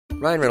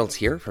Ryan Reynolds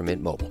here from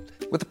Mint Mobile.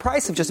 With the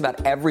price of just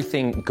about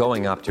everything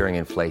going up during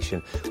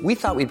inflation, we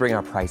thought we'd bring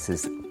our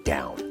prices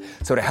down.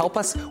 So to help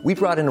us, we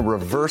brought in a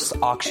reverse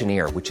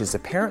auctioneer, which is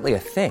apparently a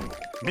thing.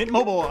 Mint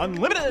Mobile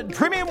Unlimited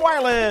Premium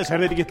Wireless. How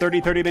to get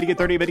 30, 30, bit to get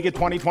 30, bit to get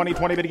 20, 20,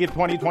 20, bit to get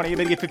 20, 20,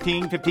 bit to get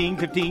 15, 15,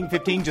 15,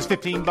 15, just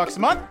 $15 a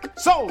month?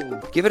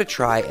 Sold! Give it a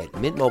try at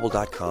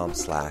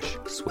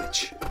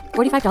mintmobile.com/switch.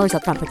 $45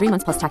 up front for 3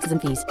 months plus taxes and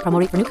fees. Promo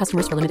rate for new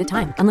customers for limited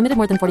time. Unlimited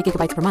more than 40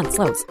 gigabytes per month.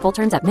 Slows full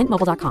terms at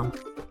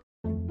mintmobile.com.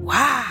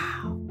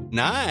 Wow.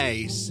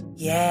 Nice.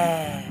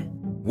 Yeah.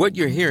 What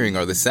you're hearing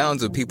are the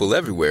sounds of people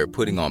everywhere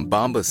putting on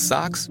Bombas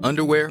socks,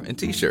 underwear, and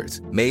T-shirts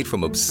made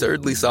from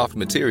absurdly soft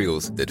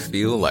materials that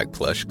feel like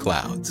plush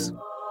clouds.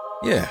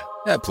 Yeah,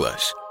 that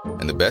plush.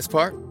 And the best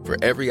part? For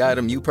every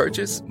item you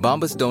purchase,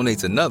 Bombas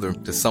donates another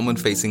to someone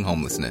facing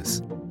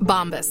homelessness.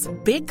 Bombas.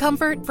 Big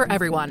comfort for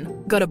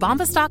everyone. Go to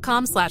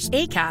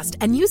bombas.com/ACAST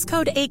and use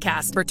code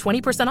ACAST for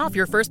 20% off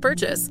your first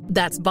purchase.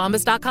 That's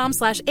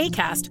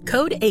bombas.com/ACAST.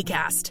 Code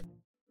ACAST.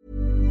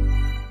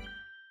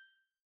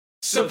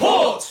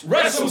 Support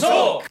Wrestle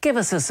Talk! Give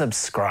us a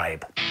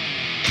subscribe.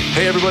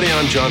 Hey everybody,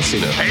 I'm John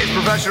Cena. Hey, it's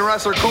professional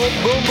wrestler Colt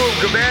Boom Boom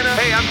Cabana.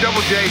 Hey, I'm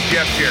Double J,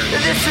 Jeff Jarrett.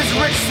 This is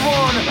Rich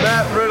Swann.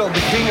 Matt Riddle,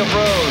 the King of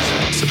Bros.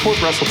 Support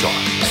Wrestle Talk.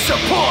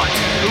 Support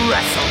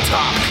Wrestle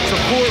Talk.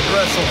 Support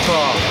Wrestle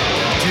Talk.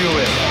 Do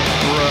it,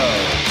 bro.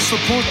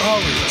 Support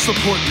Ari.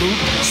 Support Luke.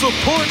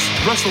 Support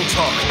Wrestle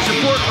Talk.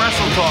 Support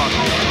Wrestle Talk.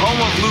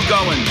 Home of Luke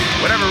Owen.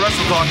 Whatever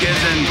Wrestle Talk is,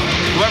 and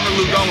whoever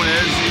Luke Owen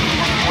is,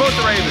 support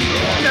the Ravens.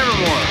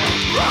 Nevermore.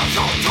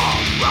 Wrestle Talk.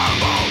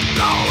 Rebel.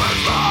 Now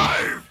is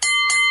live.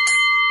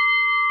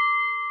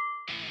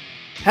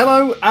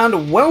 Hello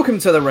and welcome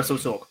to the Wrestle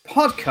Talk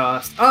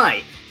podcast.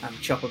 I am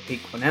Chopper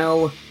Pete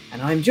Quinnell and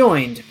I'm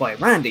joined by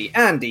Randy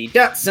Andy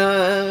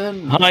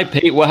Datson. Hi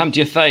Pete, what happened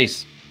to your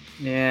face?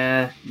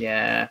 Yeah,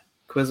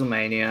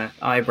 Quizzlemania,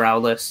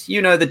 eyebrowless,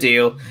 you know the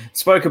deal.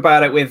 Spoke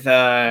about it with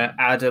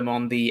Adam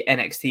on the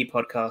NXT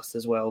podcast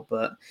as well,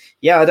 but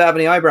yeah, I don't have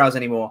any eyebrows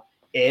anymore.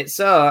 It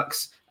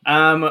sucks.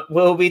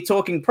 We'll be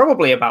talking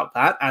probably about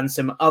that and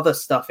some other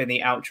stuff in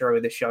the outro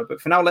of the show.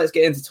 But for now, let's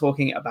get into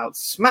talking about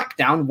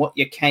SmackDown, what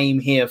you came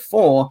here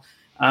for,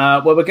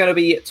 where we're going to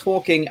be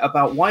talking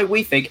about why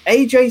we think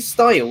AJ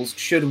Styles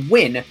should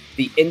win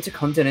the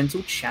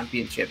Intercontinental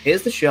Championship.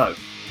 Here's the show.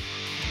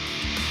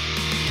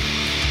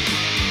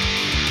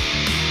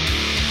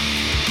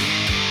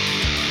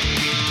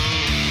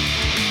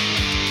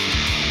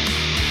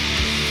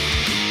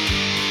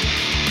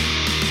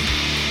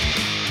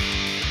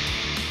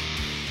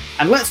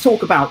 And let's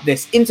talk about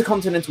this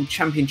Intercontinental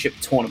Championship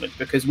tournament,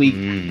 because we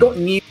got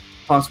news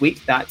last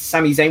week that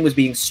Sami Zayn was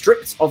being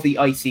stripped of the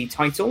IC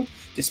title,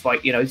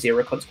 despite,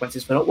 zero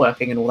consequences for not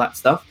working and all that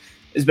stuff.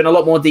 There's been a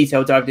lot more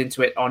detail dived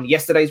into it on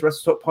yesterday's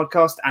Wrestle Talk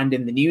podcast and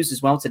in the news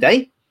as well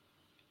today.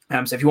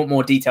 So if you want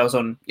more details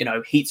on,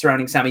 heat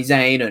surrounding Sami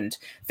Zayn and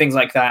things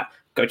like that,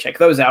 go check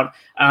those out.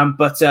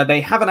 But they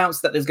have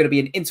announced that there's going to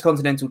be an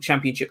Intercontinental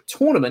Championship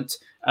tournament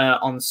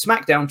on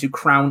SmackDown to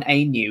crown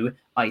a new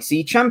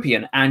IC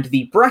champion. And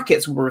the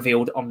brackets were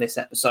revealed on this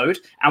episode.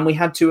 And we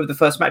had two of the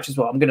first matches as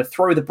well. I'm going to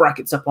throw the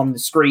brackets up on the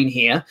screen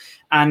here.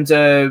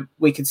 And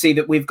we can see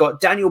that we've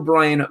got Daniel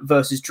Bryan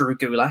versus Drew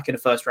Gulak in a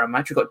first round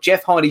match. We've got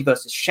Jeff Hardy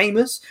versus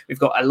Sheamus. We've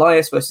got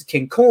Elias versus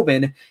King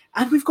Corbin.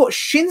 And we've got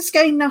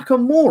Shinsuke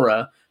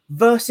Nakamura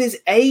versus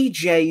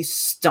AJ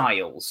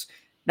Styles.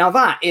 Now,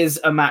 that is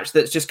a match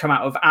that's just come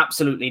out of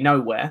absolutely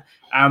nowhere.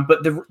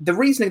 But the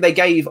reasoning they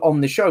gave on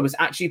the show was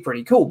actually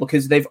pretty cool,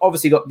 because they've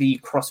obviously got the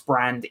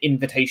cross-brand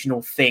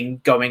invitational thing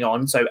going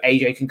on. So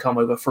AJ can come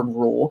over from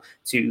Raw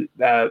to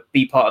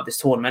be part of this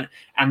tournament.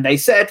 And they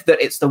said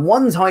that it's the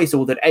one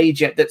title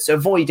that's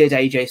avoided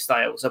AJ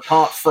Styles,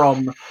 apart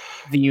from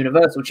the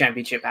Universal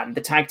Championship and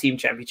the Tag Team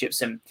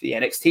Championships and the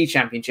NXT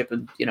Championship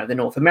and, the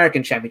North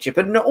American Championship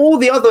and all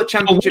the other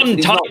championships. The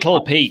one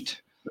title, Pete.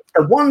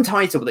 The one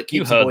title that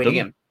keeps avoiding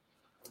him.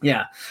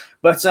 Yeah.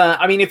 But,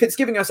 if it's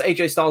giving us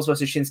AJ Styles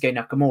versus Shinsuke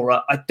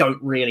Nakamura, I don't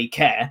really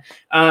care.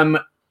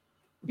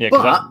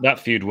 Because that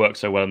feud worked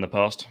so well in the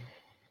past.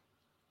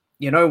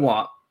 You know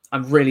what?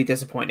 I'm really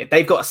disappointed.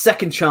 They've got a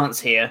second chance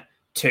here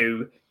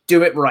to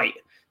do it right.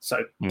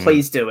 So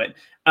please do it.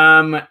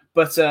 But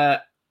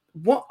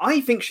what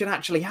I think should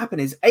actually happen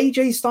is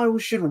AJ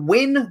Styles should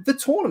win the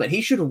tournament.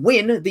 He should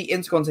win the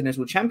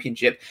Intercontinental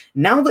Championship.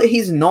 Now that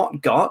he's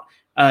not got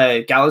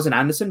Gallows and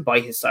Anderson by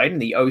his side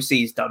and the OC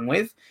is done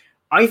with,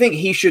 I think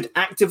he should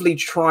actively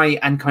try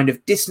and kind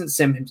of distance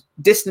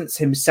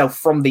himself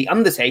from The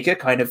Undertaker,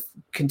 kind of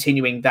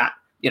continuing that,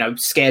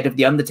 scared of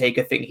The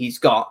Undertaker thing he's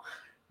got.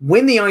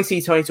 Win the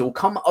IC title,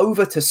 come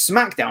over to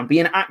SmackDown, be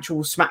an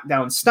actual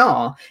SmackDown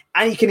star,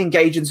 and he can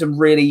engage in some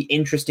really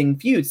interesting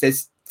feuds.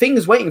 There's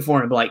things waiting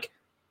for him, like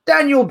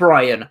Daniel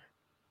Bryan.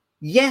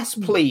 Yes,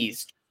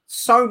 please.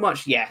 So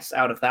much yes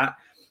out of that.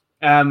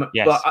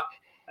 Yes. But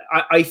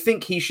I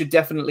think he should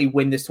definitely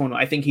win this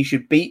tournament. I think he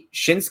should beat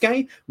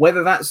Shinsuke,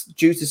 whether that's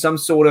due to some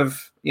sort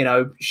of,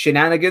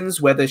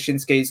 shenanigans, whether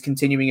Shinsuke is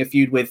continuing a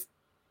feud with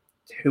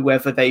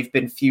whoever they've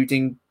been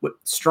feuding with,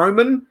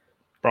 Strowman?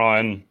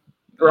 Bryan.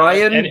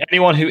 Bryan.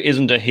 Anyone who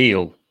isn't a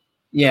heel.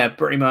 Yeah,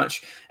 pretty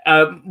much.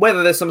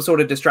 Whether there's some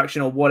sort of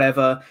distraction or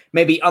whatever,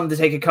 maybe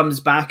Undertaker comes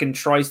back and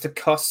tries to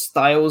cuss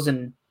Styles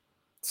and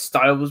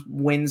Styles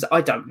wins.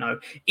 I don't know.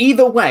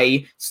 Either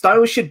way,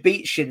 Styles should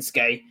beat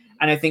Shinsuke,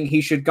 and I think he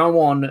should go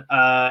on.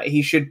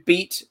 He should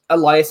beat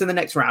Elias in the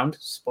next round.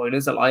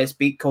 Spoilers, Elias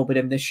beat Corbin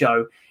in this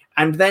show.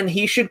 And then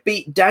he should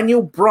beat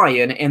Daniel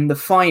Bryan in the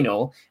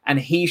final, and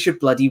he should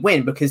bloody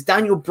win, because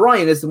Daniel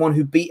Bryan is the one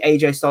who beat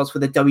AJ Styles for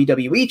the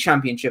WWE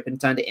Championship and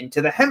turned it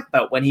into the hemp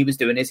belt when he was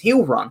doing his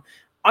heel run.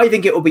 I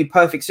think it would be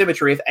perfect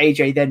symmetry if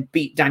AJ then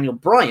beat Daniel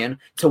Bryan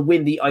to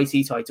win the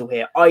IC title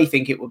here. I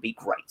think it would be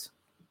great.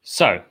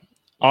 So,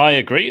 I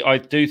agree. I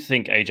do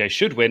think AJ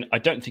should win. I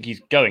don't think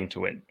he's going to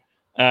win.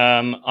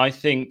 I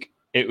think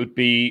it would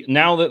be,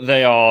 now that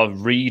they are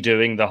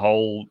redoing the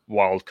whole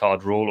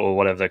wildcard rule, or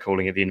whatever they're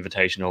calling it, the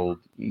invitational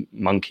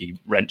monkey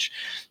wrench.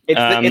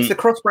 It's the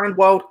cross-brand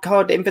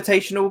wildcard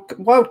invitational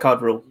wildcard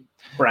rule.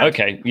 Brand.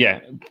 Okay, yeah.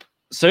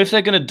 So if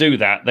they're going to do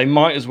that, they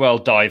might as well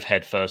dive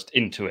headfirst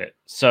into it.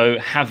 So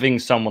having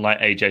someone like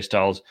AJ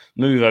Styles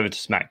move over to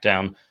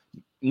SmackDown,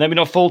 maybe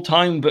not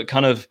full-time, but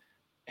kind of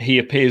he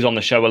appears on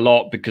the show a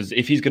lot, because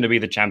if he's going to be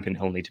the champion,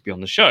 he'll need to be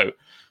on the show.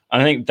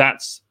 And I think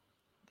that's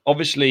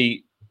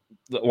obviously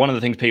one of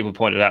the things people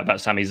pointed out about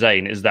Sami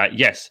Zayn is that,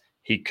 yes,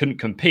 he couldn't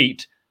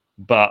compete,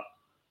 but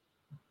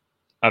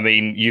I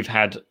mean, you've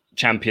had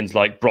champions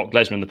like Brock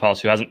Lesnar in the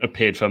past who hasn't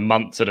appeared for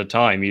months at a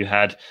time. You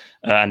had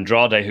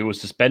Andrade, who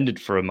was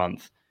suspended for a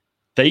month.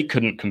 They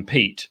couldn't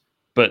compete,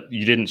 but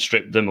you didn't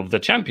strip them of the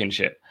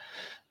championship.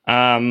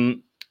 So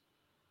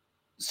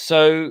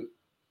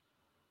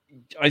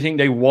I think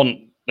they want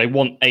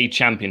a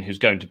champion who's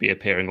going to be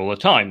appearing all the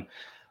time.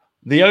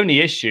 The only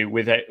issue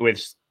with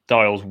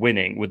Styles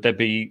winning would there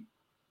be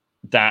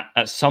that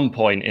at some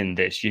point in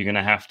this, you're going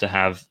to have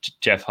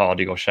Jeff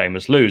Hardy or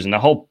Sheamus lose. And the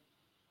whole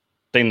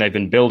thing they've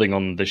been building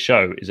on the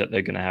show is that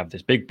they're going to have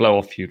this big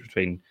blow-off feud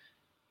between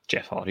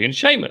Jeff Hardy and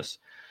Sheamus.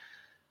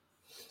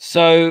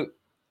 So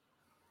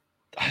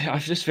I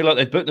just feel like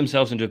they've put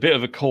themselves into a bit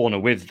of a corner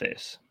with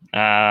this,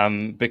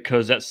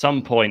 because at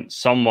some point,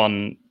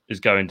 someone is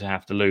going to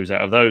have to lose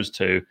out of those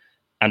two.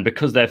 And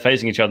because they're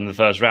facing each other in the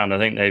first round, I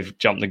think they've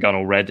jumped the gun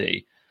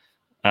already.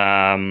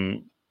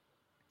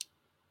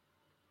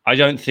 I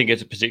don't think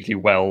it's a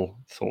particularly well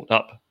thought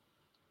up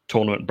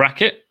tournament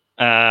bracket.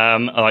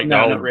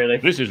 Not really.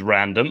 This is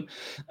random.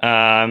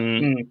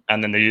 And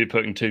then they're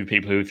putting two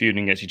people who are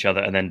feuding against each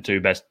other and then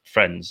two best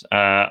friends.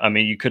 I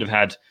mean, you could have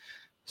had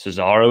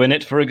Cesaro in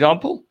it, for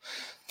example.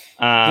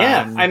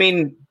 I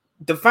mean,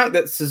 the fact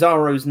that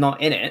Cesaro's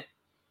not in it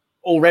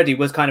already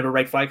was kind of a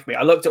red flag for me.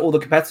 I looked at all the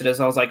competitors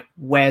and I was like,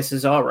 where's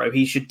Cesaro?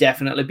 He should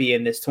definitely be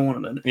in this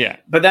tournament. Yeah.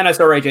 But then I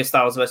saw AJ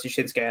Styles versus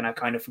Shinsuke and I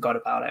kind of forgot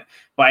about it.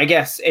 But I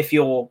guess if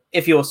you're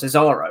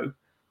Cesaro,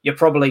 you're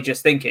probably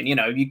just thinking,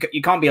 you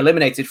can't be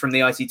eliminated from the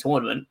IC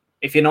tournament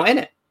if you're not in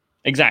it.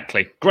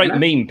 Exactly. Great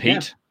meme,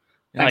 Pete.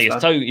 Yeah.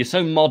 Thanks, you're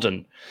so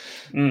modern.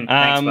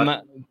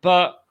 Thanks,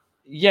 but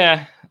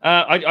yeah,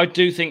 I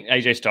do think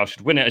AJ Styles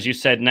should win it. As you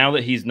said, now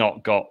that he's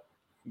not got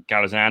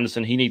Gallows and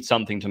Anderson, he needs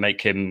something to make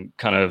him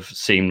kind of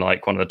seem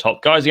like one of the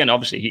top guys again.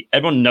 Obviously,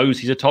 everyone knows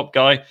he's a top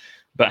guy,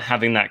 but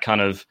having that kind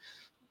of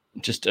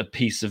just a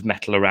piece of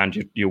metal around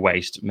your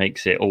waist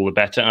makes it all the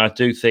better. And I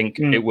do think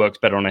it works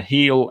better on a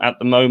heel at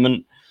the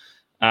moment.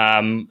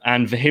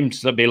 And for him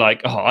to be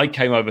like, oh, I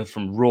came over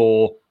from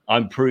Raw.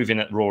 I'm proving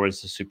that Raw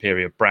is the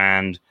superior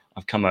brand.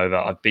 I've come over.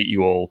 I've beat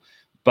you all.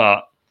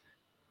 But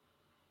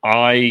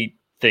I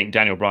think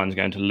Daniel Bryan's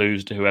going to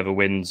lose to whoever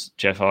wins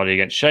Jeff Hardy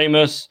against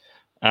Sheamus.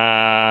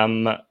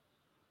 Because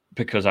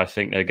I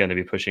think they're going to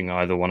be pushing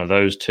either one of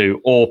those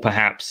two, or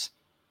perhaps,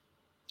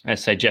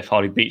 let's say Jeff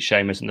Hardy beats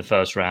Sheamus in the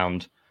first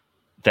round,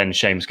 then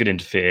Sheamus could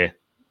interfere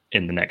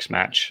in the next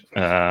match.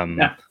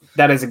 Yeah,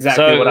 that is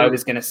exactly what I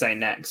was going to say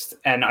next.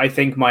 And I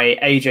think my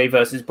AJ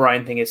versus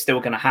Bryan thing is still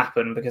going to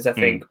happen, because I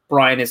think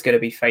Bryan is going to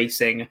be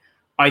facing,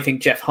 I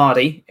think, Jeff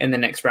Hardy in the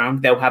next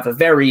round. They'll have a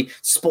very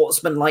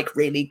sportsman-like,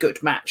 really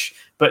good match,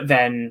 but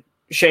then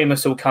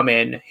Sheamus will come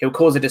in, he'll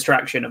cause a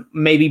distraction.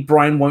 Maybe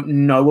Bryan won't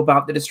know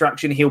about the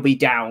distraction, he'll be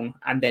down,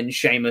 and then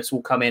Sheamus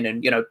will come in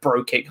and,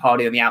 bro kick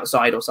Hardy on the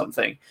outside or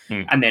something.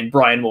 And then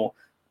Bryan will,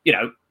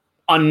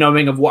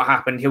 unknowing of what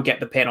happened, he'll get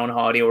the pin on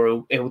Hardy,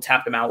 or he'll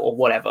tap him out or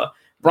whatever.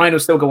 Bryan will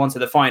still go on to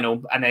the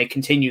final, and they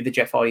continue the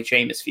Jeff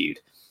Hardy-Sheamus feud.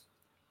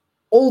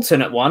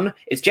 Alternate one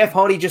is Jeff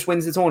Hardy just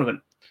wins the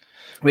tournament,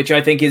 which I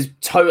think is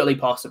totally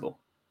possible.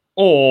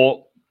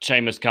 Or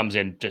Sheamus comes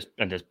in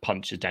and just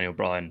punches Daniel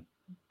Bryan.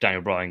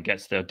 Daniel Bryan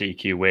gets the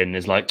DQ win,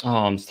 is like, oh,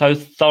 I'm so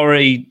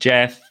sorry,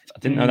 Jeff. I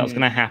didn't know that was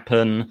going to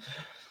happen.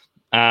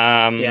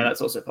 Yeah,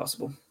 that's also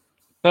possible.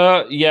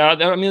 Yeah,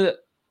 I mean,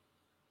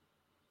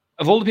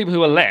 of all the people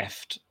who are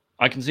left,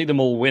 I can see them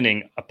all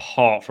winning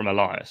apart from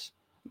Elias.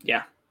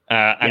 Yeah.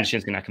 And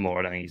Shinsuke Nakamura,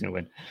 I don't think he's going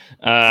to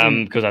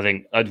win. Because I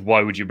think,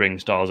 why would you bring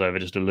Styles over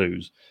just to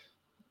lose?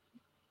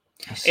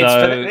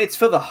 So, it's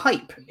for the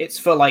hype. It's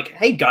for like,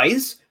 hey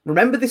guys,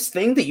 remember this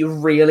thing that you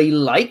really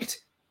liked?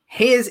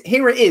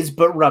 Here it is,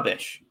 but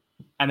rubbish.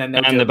 and then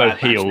they're both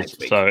heels,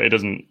 so it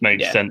doesn't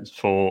make sense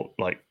for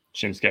like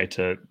Shinsuke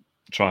to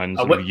try and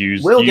sort of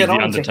use We'll use get the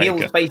on Undertaker. to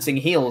heels facing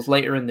heels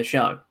later in the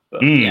show.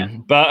 But,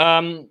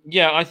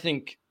 I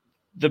think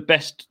the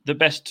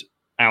best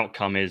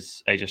outcome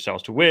is AJ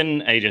Styles to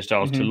win, AJ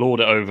Styles to lord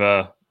it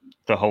over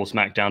the whole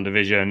SmackDown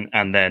division,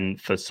 and then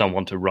for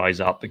someone to rise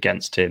up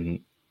against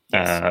him.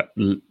 I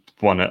don't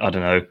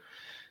know,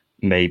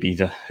 maybe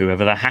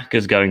whoever the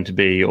hacker's going to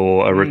be,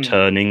 or a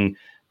returning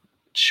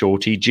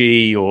Shorty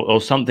G or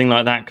something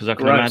like that, because I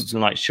can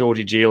imagine like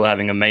Shorty G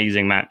having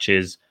amazing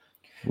matches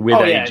with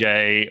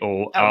AJ,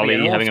 or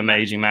Ali having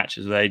amazing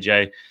matches with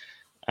AJ,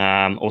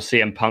 or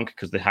CM Punk,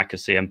 because the hacker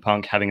CM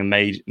Punk having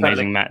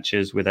amazing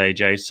matches with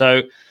AJ.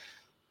 So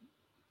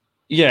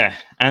yeah,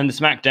 and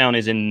SmackDown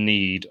is in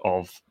need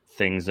of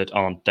things that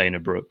aren't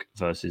Dana Brooke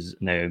versus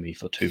Naomi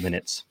for 2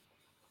 minutes.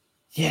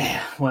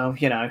 Yeah, well,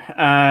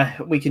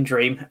 we can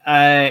dream.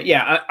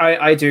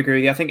 I do agree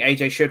with you. I think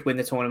AJ should win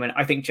the tournament.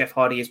 I think Jeff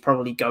Hardy is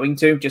probably going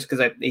to, just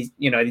because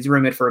he's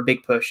rumored for a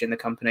big push in the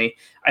company.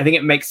 I think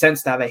it makes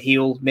sense to have a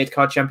heel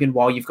mid-card champion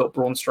while you've got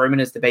Braun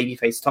Strowman as the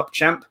babyface top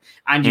champ,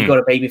 and you've got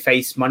a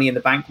babyface Money in the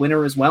Bank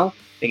winner as well.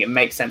 I think it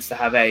makes sense to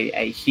have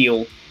a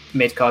heel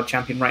mid-card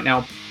champion right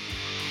now.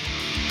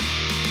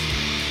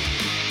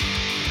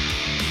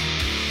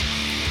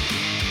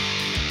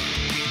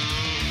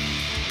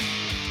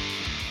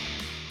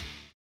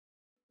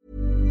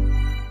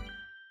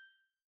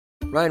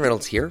 Ryan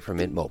Reynolds here from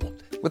Mint Mobile.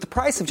 With the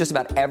price of just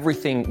about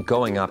everything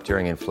going up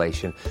during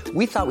inflation,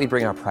 we thought we'd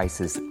bring our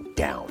prices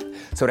down.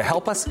 So to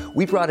help us,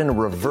 we brought in a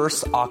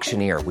reverse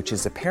auctioneer, which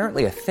is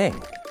apparently a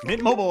thing.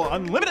 Mint Mobile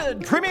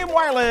Unlimited Premium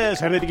Wireless.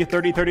 How to get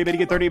 30, 30, bit to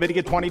get 30, bit to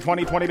get 20,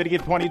 20, 20, bit to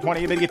get 20,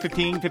 20, bit to get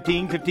 15,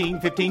 15,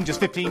 15, 15,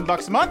 just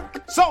 $15 a month?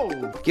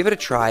 Sold! Give it a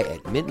try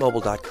at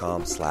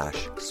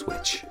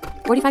mintmobile.com/switch.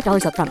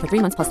 $45 up front for 3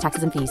 months plus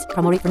taxes and fees.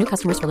 Promo rate for new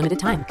customers for limited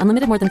time.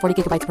 Unlimited more than 40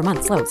 gigabytes per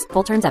month. Slows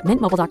full terms at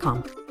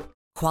mintmobile.com.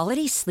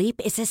 Quality sleep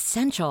is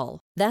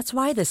essential. That's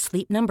why the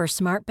Sleep Number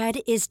Smart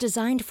Bed is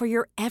designed for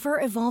your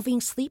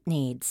ever-evolving sleep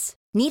needs.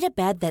 Need a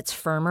bed that's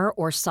firmer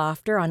or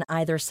softer on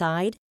either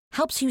side?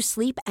 Helps you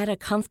sleep at a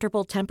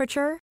comfortable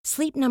temperature?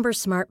 Sleep Number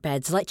Smart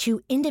Beds let you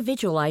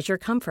individualize your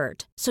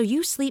comfort, so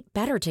you sleep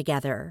better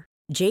together.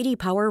 J.D.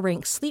 Power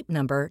ranks Sleep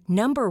Number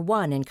number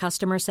 1 in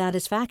customer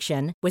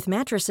satisfaction with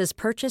mattresses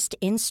purchased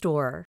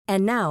in-store.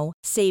 And now,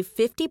 save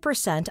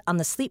 50% on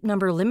the Sleep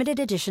Number Limited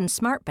Edition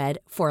Smart Bed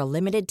for a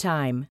limited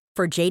time.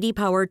 For J.D.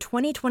 Power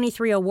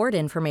 2023 award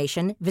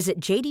information,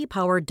 visit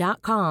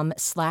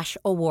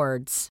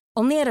jdpower.com/awards.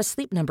 Only at a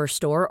Sleep Number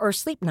store or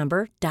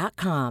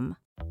sleepnumber.com.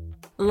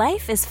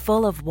 Life is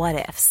full of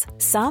what-ifs.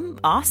 Some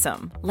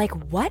awesome, like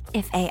what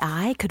if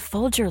AI could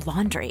fold your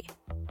laundry?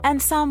 And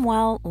some,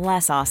 well,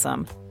 less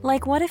awesome,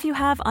 like what if you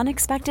have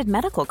unexpected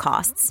medical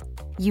costs?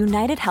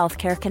 United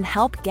Healthcare can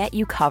help get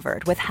you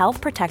covered with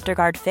Health Protector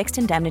Guard fixed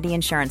indemnity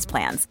insurance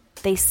plans.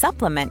 They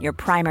supplement your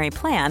primary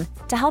plan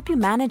to help you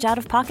manage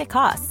out-of-pocket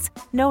costs.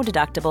 No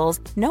deductibles,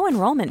 no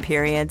enrollment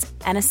periods,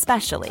 and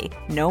especially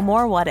no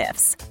more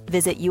what-ifs.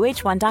 Visit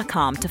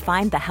uh1.com to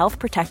find the Health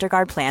Protector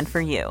Guard plan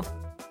for you.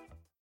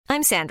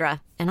 I'm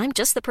Sandra, and I'm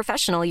just the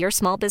professional your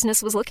small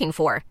business was looking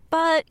for.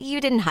 But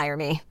you didn't hire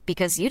me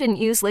because you didn't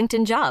use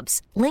LinkedIn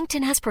Jobs.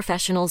 LinkedIn has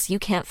professionals you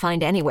can't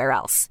find anywhere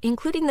else,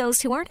 including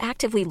those who aren't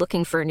actively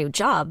looking for a new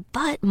job,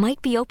 but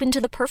might be open to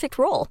the perfect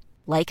role,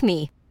 like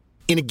me.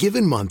 In a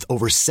given month,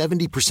 over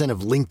 70%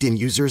 of LinkedIn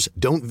users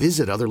don't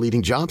visit other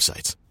leading job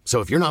sites. So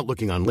if you're not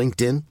looking on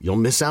LinkedIn, you'll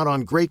miss out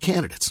on great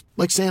candidates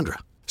like Sandra.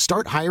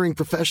 Start hiring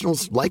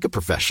professionals like a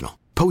professional.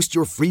 Post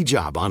your free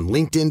job on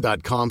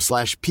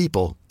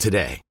linkedin.com/people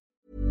today.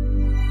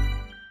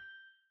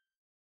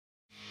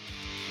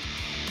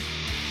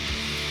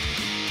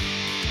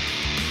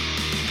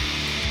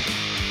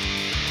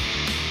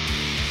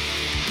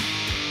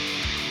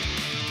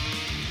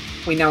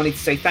 We now need to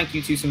say thank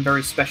you to some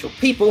very special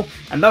people,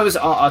 and those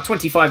are our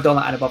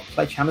 $25 and above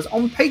pledge hammers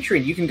on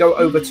Patreon. You can go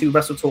over to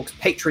WrestleTalk's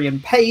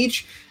Patreon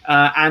page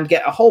and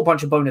get a whole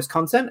bunch of bonus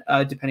content,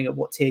 depending on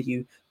what tier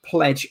you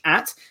pledge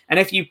at. And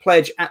if you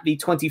pledge at the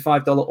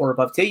 $25 or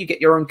above tier, you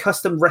get your own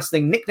custom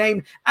wrestling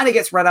nickname, and it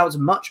gets read out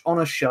much on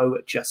a show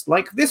just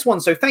like this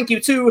one. So thank you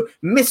to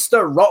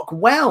Mr.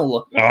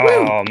 Rockwell. Oh,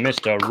 Woo!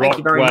 Mr. Thank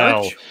you very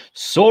Rockwell. much.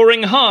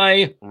 Soaring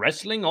high,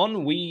 wrestling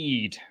on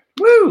weed.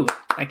 Woo!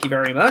 Thank you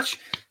very much.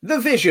 The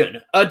Vision,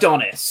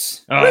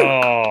 Adonis. Oh,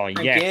 Woo!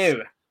 yes. Thank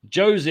you.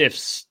 Joseph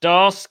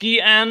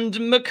Starsky and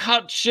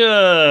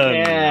McCutcheon.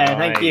 Yeah,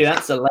 thank you.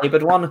 That's a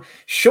laboured one.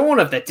 Shaun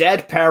of the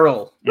Dead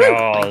Peril. Woo!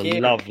 Oh, Thank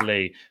you.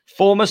 lovely.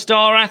 Former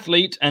star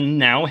athlete and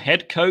now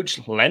head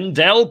coach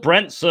Lendell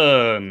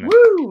Brentson.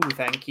 Woo!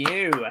 Thank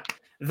you.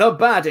 The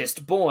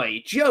Baddest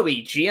Boy,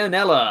 Joey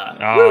Gianella.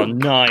 Oh, Woo!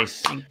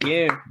 nice. Thank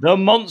you. The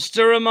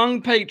monster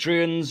among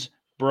patrons,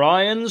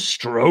 Brian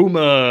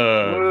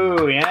Stromer.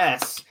 Ooh,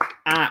 yes.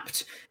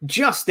 apt,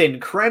 just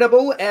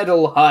incredible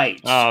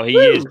Edelheit. Oh, he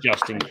is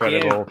just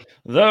incredible.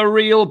 The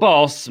real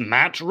boss,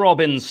 Matt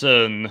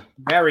Robinson.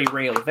 Very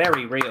real,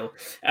 very real.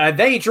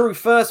 They drew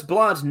first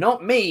blood,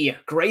 not me,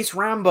 Grace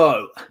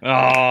Rambo. Oh,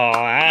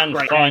 and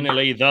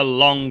finally the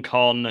long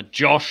con,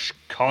 Josh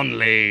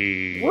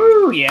Conley.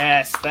 Woo,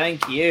 yes,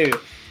 thank you.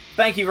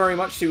 Thank you very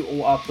much to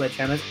all our pledge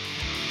hammers.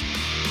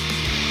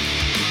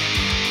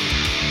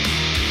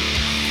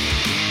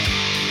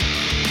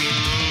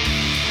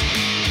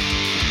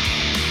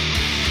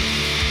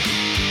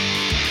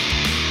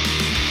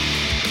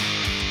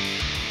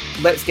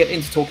 Let's get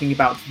into talking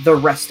about the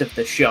rest of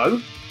the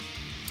show,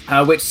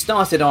 which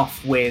started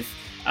off with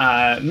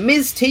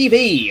Miz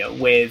TV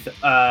with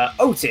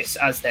Otis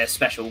as their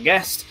special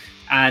guest,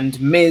 and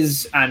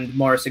Miz and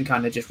Morrison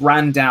kind of just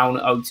ran down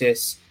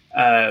Otis,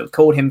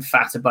 called him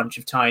fat a bunch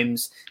of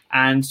times,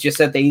 and just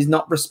said that he's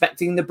not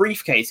respecting the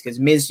briefcase because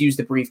Miz used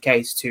the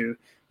briefcase to,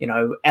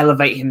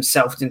 elevate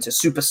himself into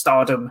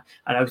superstardom,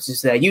 and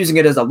Otis there using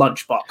it as a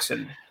lunchbox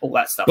and all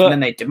that stuff. And then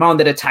they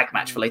demanded a tag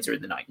match for later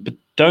in the night. But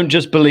don't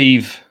just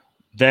believe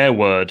their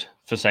word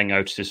for saying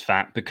Otis is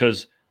fat,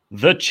 because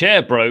the chair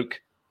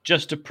broke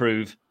just to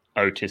prove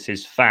Otis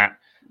is fat.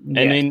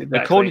 Yeah, I mean, exactly.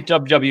 According to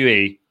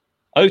WWE,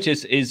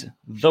 Otis is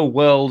the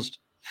world's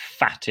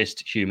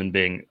fattest human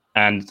being,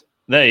 and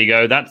there you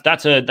go.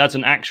 That's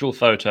an actual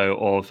photo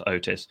of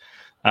Otis.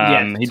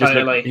 He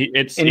totally.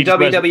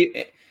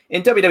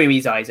 In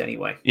WWE's eyes,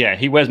 anyway. Yeah,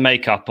 he wears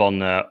makeup on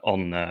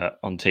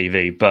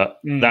TV, but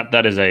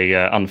that is a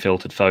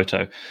unfiltered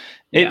photo.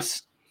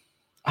 It's.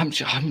 I'm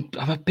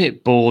a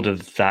bit bored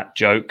of that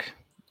joke.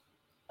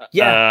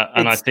 Yeah,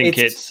 and I think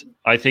it's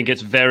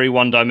very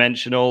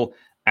one-dimensional,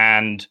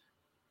 and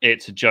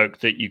it's a joke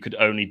that you could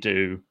only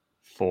do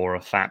for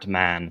a fat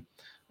man.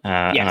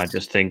 And I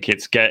just think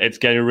it's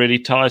getting really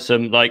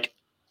tiresome. Like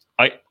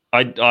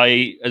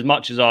I as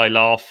much as I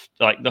laugh,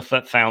 like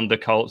found the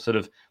sort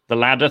of the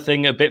ladder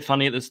thing a bit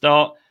funny at the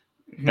start,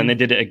 then they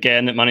did it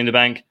again at Money in the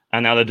Bank,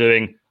 and now they're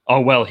doing, oh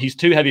well, he's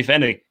too heavy for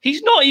anything.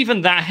 He's not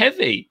even that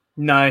heavy.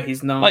 No,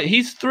 he's not. Like,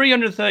 he's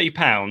 330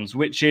 pounds,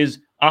 which is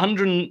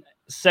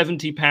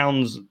 170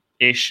 pounds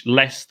ish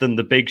less than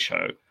the Big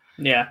Show.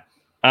 Yeah.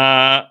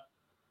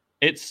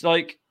 It's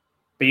like,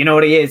 but you know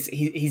what he is?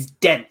 He's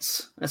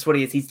dense. That's what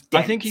he is. He's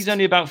dense. I think he's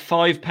only about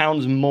 5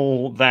 pounds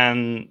more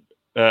than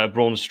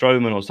Braun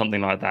Strowman or something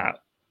like that.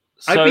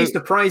 So, I'd be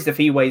surprised if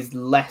he weighs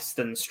less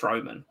than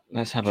Strowman.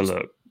 Let's have a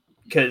look.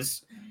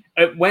 Because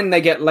when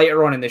they get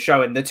later on in the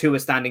show and the two are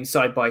standing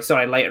side by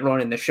side later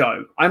on in the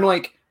show, I'm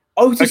like,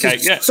 Otis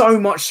is so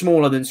much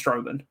smaller than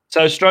Strowman.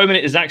 So Strowman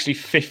is actually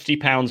 50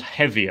 pounds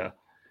heavier.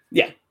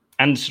 Yeah.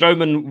 And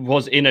Strowman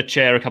was in a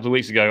chair a couple of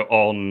weeks ago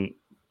on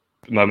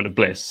Moment of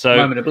Bliss. So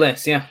Moment of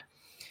Bliss, yeah.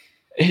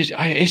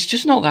 It's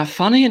just not that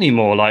funny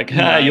anymore. Like,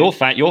 no. You're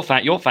fat, you're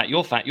fat, you're fat,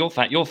 you're fat, you're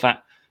fat, you're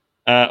fat.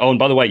 And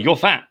by the way, you're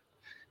fat.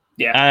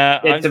 Yeah.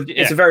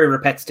 It's a very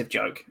repetitive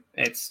joke.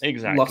 It's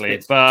lost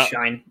its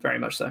shine, very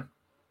much so.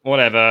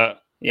 Whatever.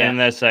 Yeah. And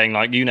they're saying,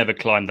 like, you never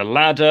climbed the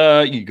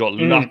ladder, you got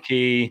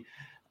lucky.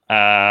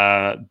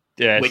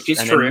 Yes. Which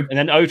is true. And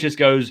then Otis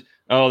goes,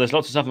 oh, there's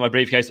lots of stuff in my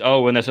briefcase.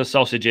 Oh, and there's a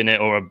sausage in it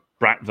or a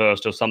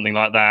bratwurst or something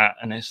like that.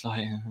 And it's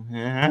like,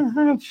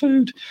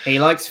 food. He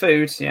likes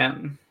food, yeah.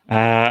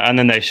 And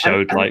then they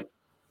showed like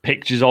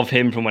pictures of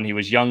him from when he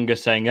was younger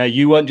saying,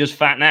 you weren't just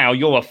fat now,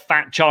 you're a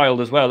fat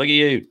child as well. Look at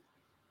you.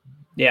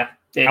 Yeah.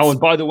 Oh, and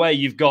by the way,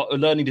 you've got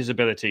learning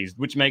disabilities,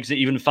 which makes it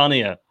even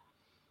funnier.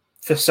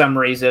 For some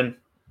reason.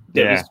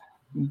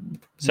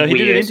 So he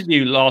did an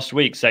interview last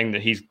week saying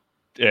that he's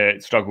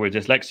struggled with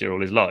dyslexia all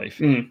his life.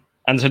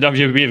 And so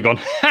WWE have gone,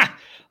 ha,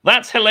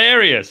 that's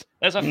hilarious.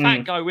 There's a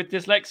fat guy with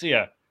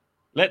dyslexia.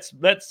 Let's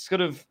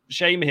sort of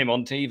shame him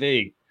on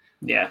TV.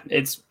 Yeah,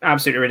 it's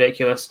absolutely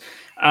ridiculous.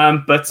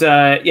 But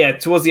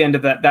towards the end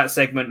of that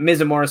segment, Miz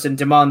and Morrison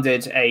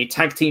demanded a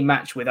tag team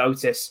match with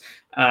Otis.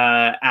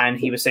 And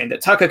he was saying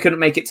that Tucker couldn't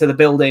make it to the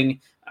building,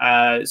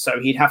 so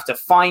he'd have to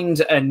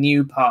find a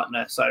new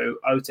partner. So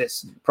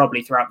Otis,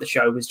 probably throughout the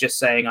show, was just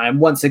saying, I am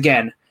once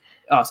again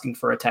asking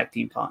for a tag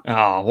team partner.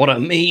 Oh, what a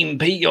meme,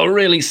 Pete. You're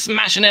really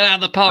smashing it out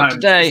of the park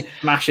today.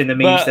 Smashing the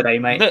memes today,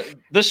 mate.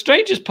 The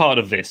strangest part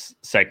of this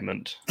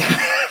segment,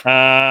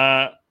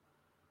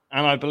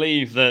 and I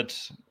believe that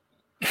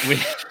we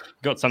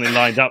got something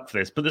lined up for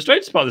this, but the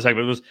strangest part of the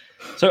segment was,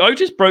 so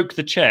Otis broke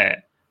the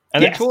chair,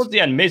 and then towards the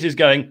end, Miz is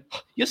going,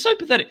 you're so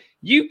pathetic.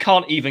 You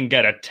can't even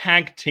get a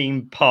tag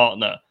team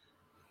partner.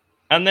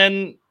 And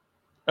then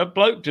a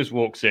bloke just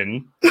walks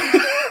in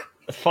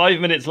 5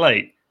 minutes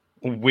late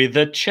with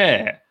a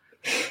chair.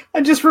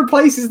 And just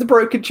replaces the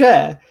broken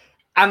chair.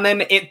 And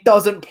then it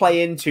doesn't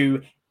play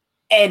into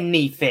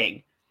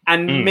anything.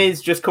 And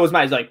Miz just calls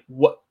Matt. He's like,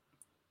 what?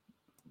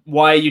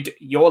 Why are you...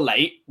 You're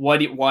late. Why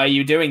are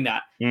you doing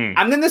that?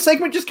 And then the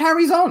segment just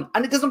carries on.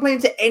 And it doesn't play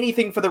into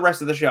anything for the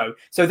rest of the show.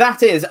 So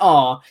that is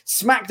our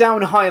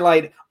SmackDown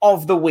highlight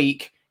of the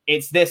week.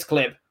 It's this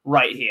clip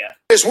right here.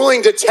 Is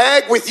willing to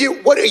tag with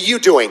you. What are you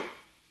doing?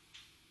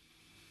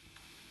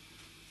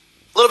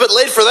 A little bit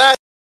late for that.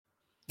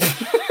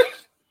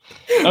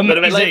 A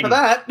bit late for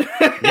that.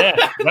 Yeah,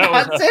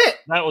 That's it.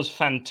 That was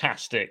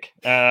fantastic.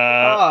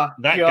 God.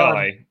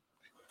 Guy.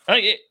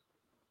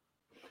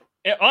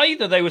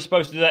 Either they were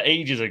supposed to do that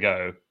ages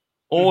ago,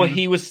 or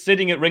he was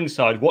sitting at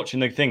ringside watching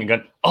the thing and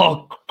going,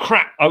 "Oh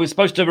crap! I was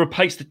supposed to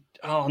replace the.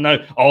 Oh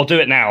no, I'll do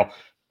it now."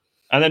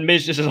 And then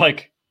Miz just is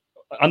like,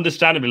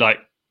 understandably, like,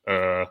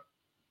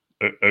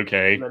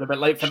 okay, a little bit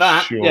late for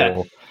that. Sure.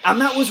 Yeah,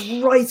 and that was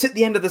right at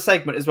the end of the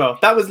segment as well.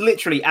 That was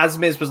literally as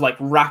Miz was like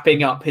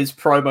wrapping up his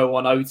promo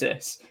on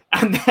Otis,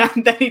 and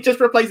then he just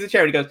replaced the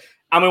chair and he goes,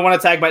 "And we want a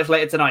tag match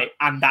later tonight,"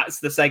 and that's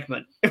the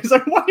segment. It was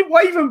like,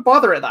 why even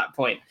bother at that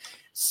point?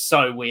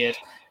 So weird.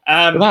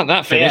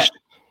 That finished.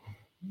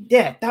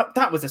 Yeah,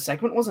 that was a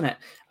segment, wasn't it?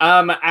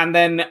 And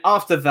then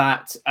after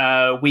that,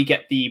 we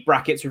get the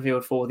brackets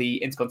revealed for the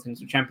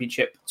Intercontinental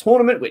Championship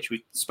tournament, which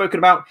we've spoken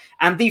about.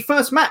 And the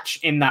first match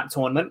in that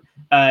tournament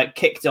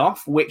kicked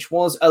off, which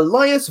was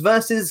Elias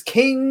versus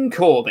King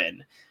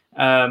Corbin.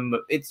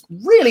 It's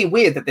really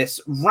weird that these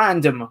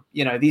random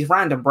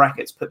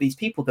brackets put these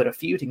people that are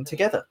feuding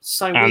together.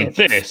 So weird.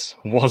 And this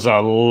was a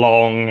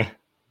long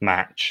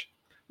match.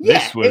 Yeah,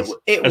 this was,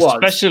 it was.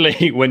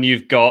 Especially when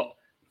you've got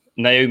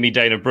Naomi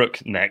Dana Brooke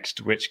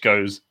next, which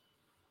goes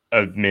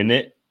a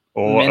minute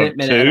or two.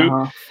 And a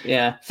half.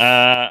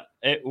 Yeah.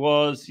 It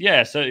was,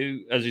 so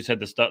as you said,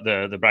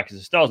 the brackets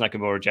of Styles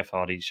Nakamura, Jeff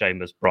Hardy,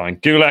 Sheamus, Brian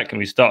Gulak, and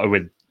we started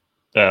with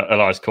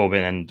Elias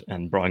Corbin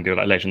and Brian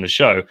Gulak later in the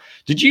show.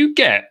 Did you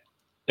get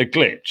a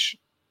glitch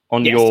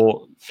on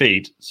your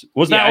feed?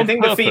 Was that on I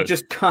think purpose? the feed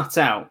just cut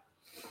out.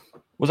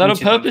 Was that on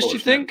purpose, do you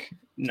think?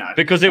 No.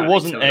 Because it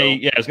wasn't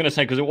I was going to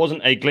say, because it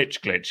wasn't a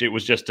glitch. It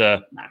was just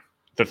the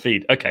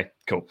feed. Okay,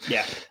 cool.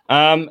 Yeah.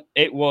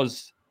 It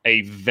was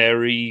a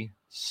very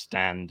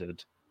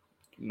standard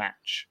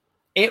match.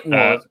 It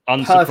was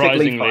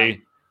unsurprisingly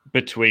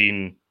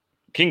between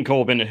King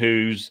Corbin,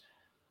 who's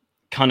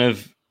kind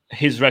of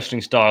his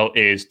wrestling style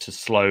is to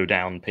slow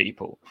down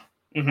people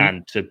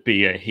and to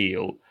be a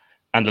heel,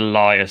 and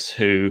Elias,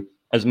 who,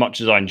 as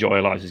much as I enjoy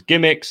Elias's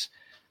gimmicks,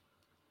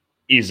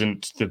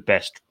 isn't the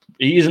best.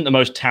 He isn't the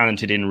most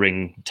talented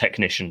in-ring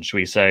technician, shall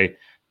we say.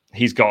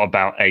 He's got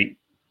about 8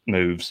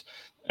 moves,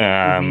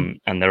 and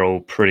they're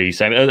all pretty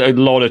same. A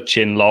lot of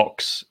chin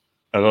locks,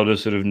 a lot of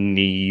sort of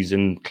knees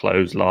and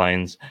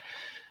clotheslines.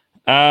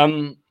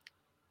 And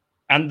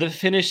the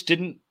finish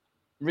didn't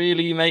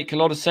really make a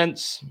lot of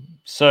sense.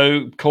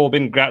 So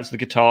Corbin grabs the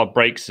guitar,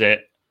 breaks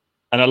it,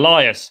 and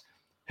Elias,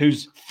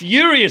 who's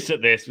furious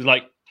at this, was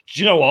like, "Do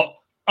you know what?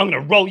 I'm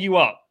going to roll you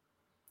up."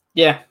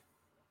 Yeah.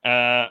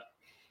 And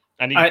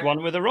he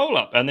won with a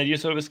roll-up, and then you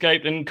sort of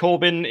escaped, and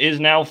Corbin is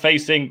now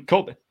facing...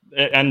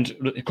 and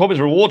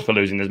Corbin's reward for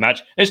losing this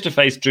match is to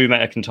face Drew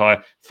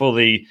McIntyre for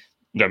the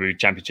WWE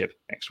Championship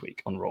next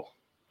week on Raw.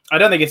 I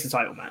don't think it's a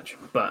title match,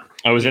 but...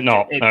 Oh, is it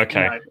not?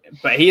 Okay. No,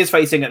 but he is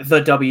facing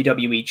the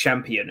WWE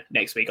Champion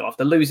next week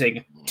after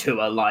losing to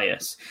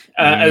Elias.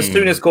 As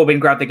soon as Corbin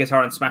grabbed the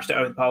guitar and smashed it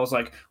over the pile, I was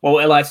like, well,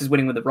 Elias is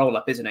winning with a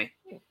roll-up, isn't he?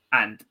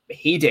 And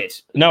he did.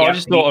 No, I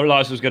just thought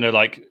Elias was going to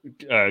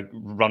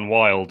run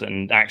wild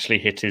and actually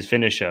hit his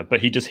finisher, but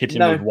he just hit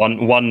him with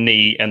one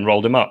knee and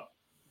rolled him up.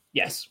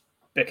 Yes,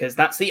 because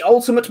that's the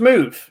ultimate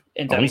move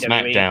in WWE.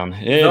 SmackDown.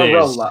 The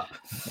roll-up.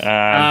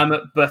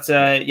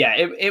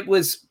 It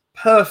was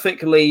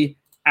perfectly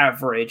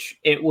average.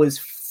 It was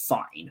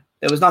fine.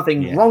 There was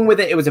nothing wrong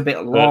with it. It was a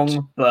bit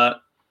long, but...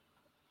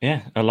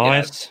 Yeah,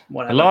 Elias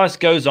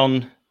goes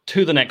on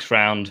to the next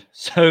round.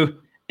 So,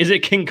 is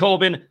it King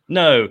Corbin?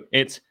 No,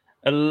 it's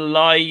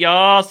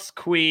Elias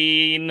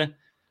Queen.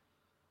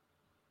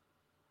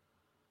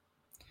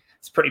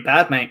 It's pretty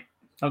bad, mate.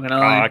 Not gonna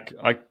lie.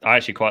 I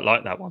actually quite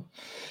like that one.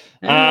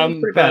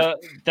 Pretty bad.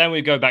 Then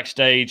we go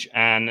backstage,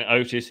 and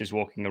Otis is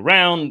walking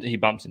around. He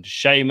bumps into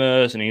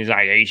Sheamus, and he's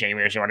like, "Hey,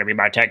 Sheamus, you want to be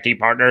my tag team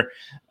partner?"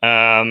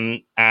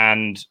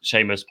 And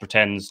Sheamus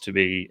pretends to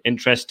be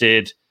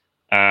interested.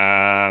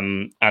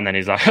 And then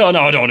he's like, "Oh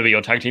no, I don't want to be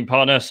your tag team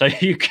partner." So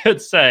you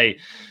could say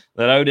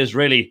that Otis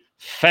really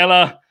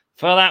fella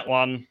for that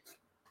one.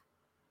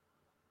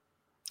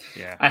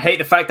 Yeah, I hate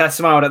the fact I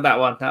smiled at that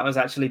one. That was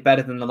actually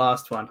better than the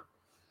last one.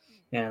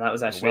 Yeah, that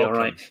was actually all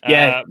right.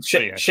 Yeah,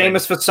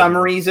 Sheamus for some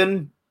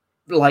reason,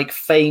 like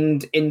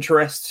feigned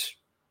interest,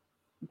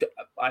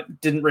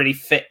 didn't really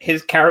fit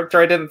his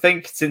character. I didn't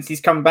think since he's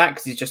come back,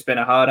 because he's just been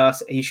a hard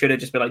ass. He should have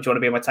just been like, "Do you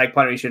want to be my tag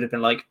partner?" He should have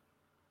been like,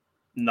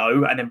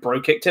 "No," and then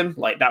bro kicked him.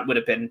 Like that would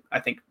have been,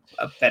 I think,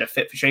 a better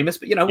fit for Sheamus.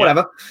 But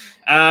whatever.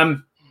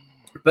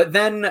 But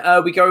then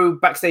we go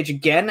backstage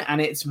again,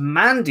 and it's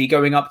Mandy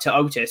going up to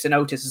Otis, and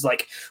Otis is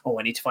like, "Oh,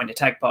 I need to find a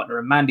tag partner."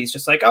 And Mandy's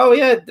just like, "Oh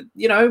yeah,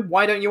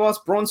 why don't you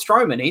ask Braun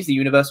Strowman? He's the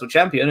Universal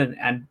Champion."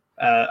 And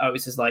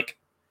Otis is like,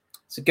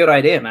 "It's a good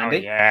idea, Mandy."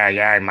 Oh,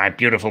 yeah, my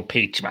beautiful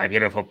peach,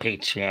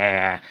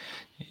 yeah.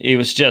 It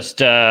was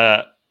just,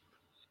 it's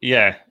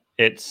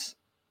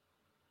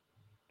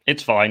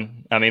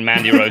fine. I mean,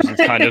 Mandy Rose is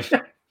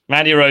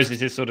Mandy Rose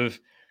is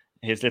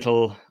his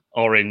little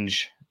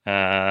orange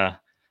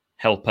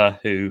helper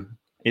who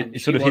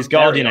is sort of his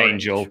guardian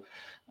angel,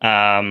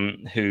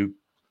 who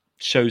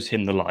shows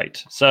him the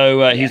light.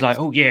 So he's like,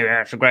 "Oh yeah,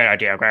 that's a great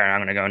idea. Great. I'm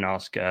going to go and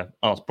ask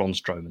Braun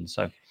Strowman."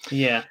 So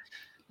yeah,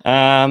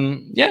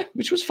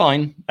 which was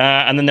fine.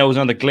 And then there was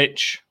another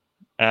glitch,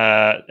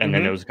 and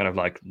then there was kind of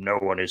like, no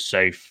one is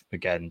safe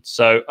again.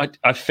 So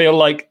I feel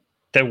like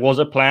there was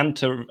a plan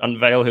to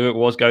unveil who it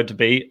was going to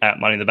be at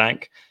Money in the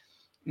Bank,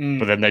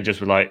 but then they just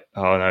were like,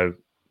 "Oh no,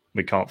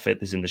 we can't fit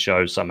this in the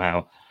show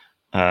somehow."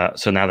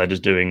 So now they're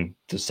just doing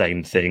the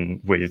same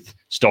thing with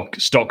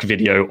stock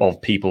video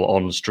of people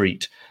on the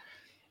street.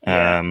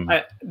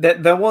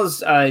 There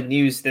was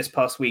news this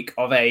past week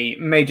of a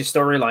major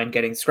storyline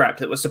getting scrapped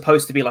that was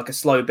supposed to be like a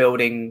slow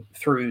building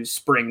through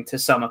spring to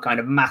summer kind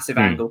of massive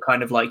angle,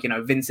 kind of like,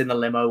 Vince in the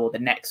limo or the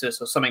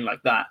Nexus or something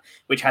like that,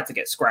 which had to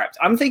get scrapped.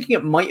 I'm thinking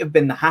it might have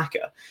been the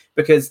Hacker,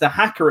 because the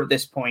Hacker at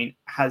this point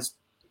has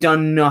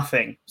done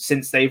nothing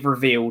since they've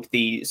revealed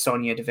the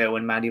Sonya Deville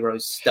and Mandy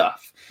Rose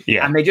stuff.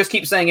 Yeah. And they just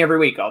keep saying every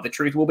week, "Oh, the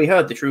truth will be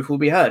heard, the truth will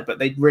be heard," but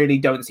they really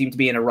don't seem to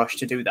be in a rush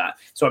to do that.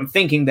 So I'm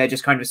thinking they're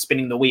just kind of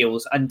spinning the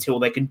wheels until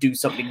they can do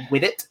something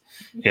with it.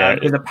 Yeah.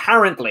 Because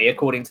apparently,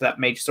 according to that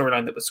major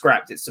storyline that was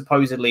scrapped, it's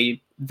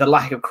supposedly the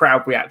lack of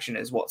crowd reaction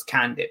is what's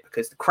canned it,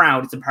 because the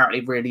crowd is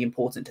apparently really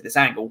important to this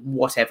angle,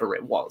 whatever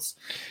it was.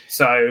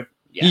 So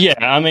yeah,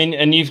 I mean,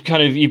 and you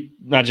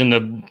imagine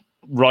the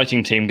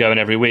writing team going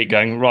every week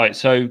going, right,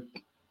 so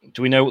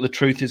do we know what the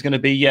truth is going to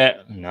be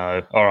yet?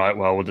 No. All right,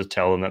 well, we'll just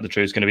tell them that the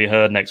truth is going to be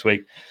heard next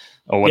week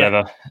or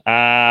whatever.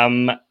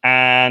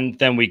 And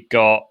then we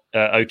got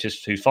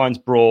Otis, who finds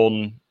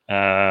Braun,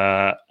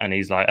 and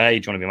he's like, "Hey,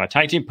 do you want to be my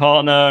tag team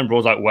partner?" And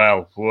Braun's like,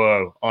 "Well,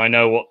 whoa, I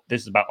know what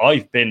this is about.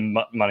 I've been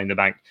Money in the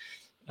Bank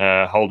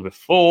holder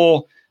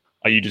before.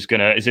 Are you just going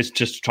to, is this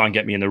just to try and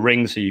get me in the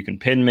ring so you can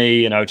pin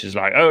me?" And Otis is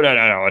like, "Oh, no,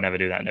 I never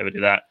do that, never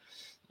do that."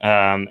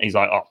 He's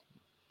like, "Oh,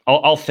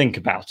 I'll think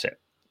about it."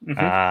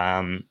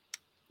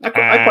 I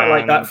quite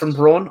like that from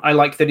Braun. I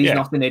like that he's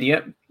not an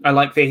idiot. I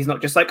like that he's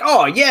not just like,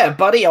 "Oh yeah,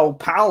 buddy, old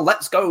pal,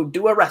 let's go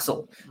do a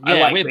wrestle."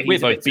 Yeah, we're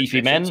both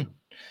beefy men.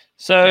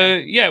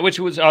 So which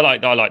was I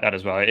like that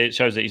as well. It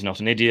shows that he's not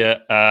an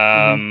idiot.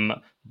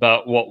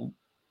 But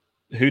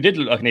who did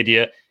look like an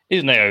idiot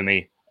is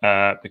Naomi,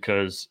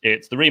 because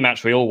it's the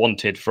rematch we all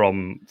wanted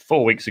from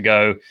 4 weeks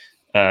ago.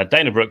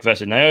 Dana Brooke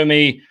versus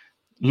Naomi.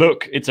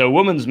 Look, it's a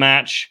women's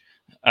match.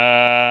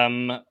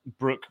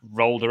 Brooke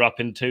rolled her up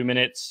in 2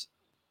 minutes.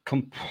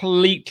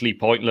 Completely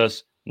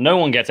pointless. No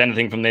one gets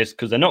anything from this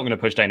because they're not going to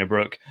push Dana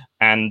Brooke.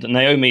 And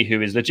Naomi,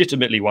 who is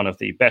legitimately one of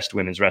the best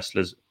women's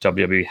wrestlers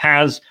WWE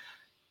has,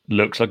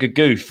 looks like a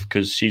goof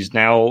because she's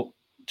now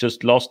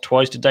just lost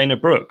twice to Dana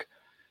Brooke.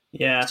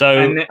 Yeah.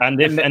 So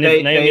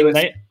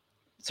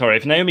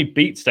if Naomi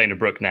beats Dana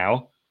Brooke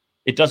now,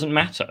 it doesn't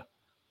matter.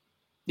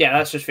 Yeah,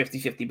 that's just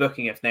 50-50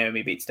 booking if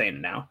Naomi beats Dana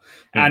now.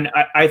 And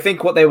I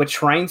think what they were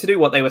trying to do,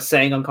 what they were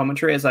saying on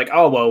commentary is like,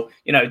 "Oh, well,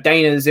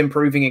 Dana's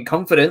improving in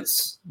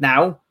confidence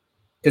now."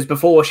 Because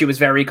before she was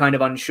very kind of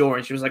unsure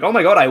and she was like, "Oh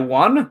my God, I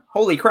won?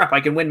 Holy crap, I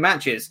can win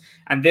matches."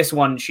 And this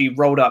one, she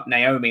rolled up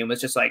Naomi and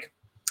was just like,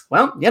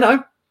 "Well,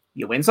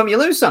 you win some, you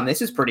lose some.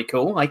 This is pretty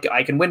cool. I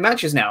can win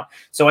matches now."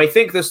 So I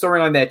think the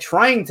storyline they're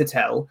trying to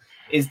tell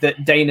is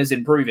that Dana's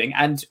improving,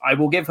 and I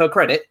will give her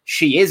credit.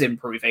 She is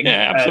improving.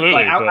 Yeah,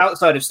 absolutely.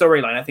 Outside of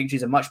storyline, I think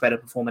she's a much better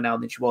performer now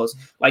than she was.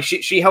 Like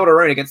she held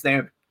her own against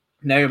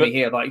Naomi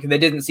here. Like there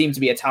didn't seem to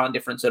be a talent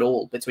difference at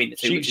all between the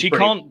two. She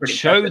can't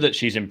show that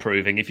she's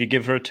improving if you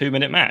give her a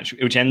 2-minute match,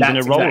 which ends in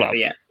a roll up,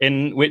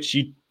 in which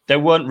there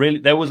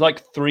was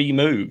like 3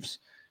 moves.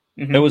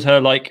 There was her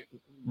like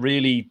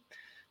really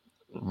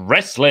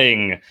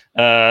wrestling,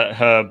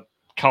 her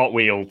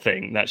cartwheel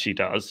thing that she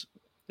does.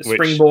 The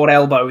springboard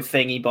elbow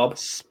thingy, Bob.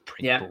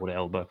 Springboard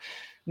elbow.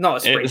 Not a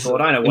springboard.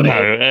 I know what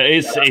it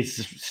is.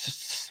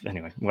 It's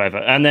anyway, whatever.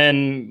 And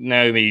then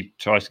Naomi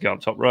tries to go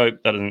up top rope.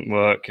 That doesn't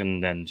work.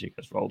 And then she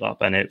gets rolled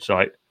up. And it's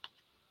like,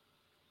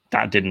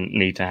 that didn't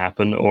need to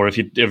happen. Or if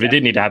it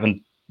did need to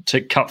happen,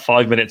 to cut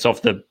 5 minutes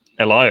off the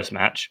Elias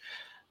match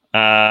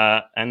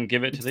and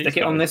give it to these guys. Stick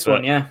it on this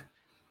one, yeah.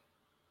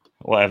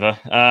 Whatever.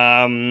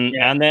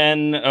 And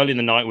then early in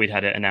the night, we'd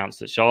had it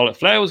announced that Charlotte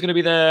Flair was going to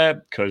be there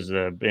because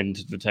the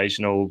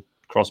invitational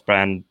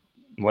cross-brand,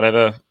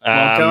 whatever.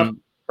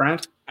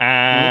 Brand.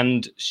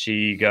 And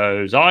she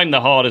goes, "I'm the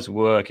hardest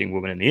working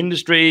woman in the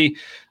industry.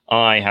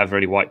 I have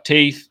really white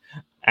teeth.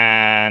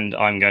 And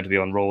I'm going to be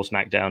on Raw,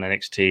 SmackDown,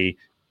 NXT,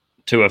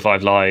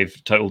 205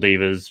 Live, Total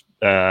Divas.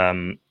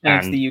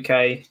 NXT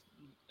UK.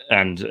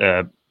 And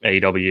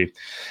AEW.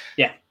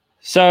 Yeah.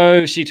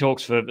 So she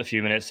talks for a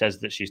few minutes, says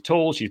that she's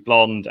tall, she's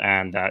blonde,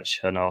 and that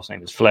her last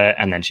name is Flair,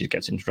 and then she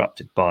gets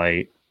interrupted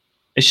by...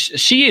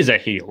 She is a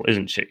heel,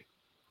 isn't she?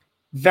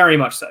 Very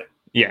much so.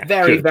 Yeah.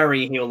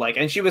 Very heel-like.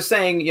 And she was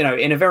saying,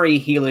 in a very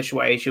heelish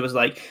way, she was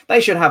like,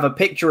 "They should have a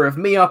picture of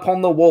me up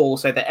on the wall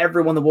so that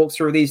everyone that walks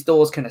through these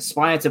doors can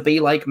aspire to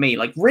be like me."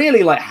 Like,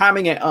 really, like,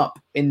 hamming it up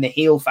in the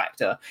heel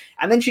factor.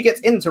 And then she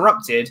gets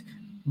interrupted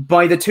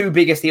by the 2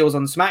 biggest heels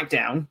on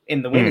SmackDown,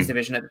 in the women's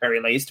division at the very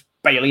least,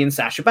 Bayley and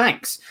Sasha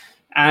Banks.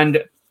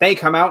 And they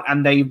come out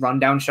and they run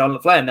down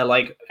Charlotte Flair and they're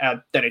like,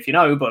 "Don't know if you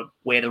know, but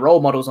we're the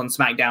role models on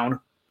SmackDown.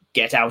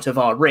 get out of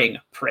our ring,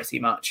 pretty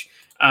much.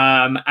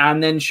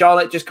 And then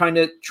Charlotte just kind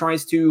of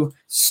tries to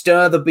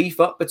stir the beef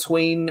up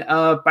between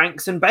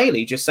Banks and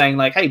Bayley, just saying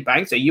like, hey,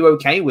 Banks, are you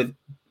okay with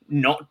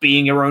not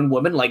being your own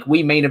woman? Like,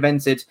 we main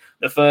evented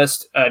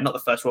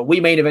we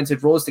main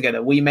evented Raws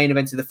together. We main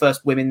evented the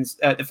first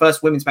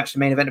women's match to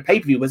main event of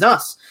pay-per-view was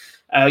us.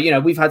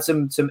 We've had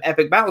some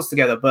epic battles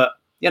together, but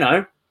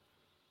now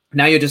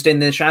you're just in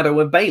the shadow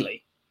of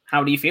Bayley.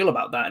 How do you feel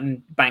about that?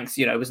 And Banks,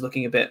 was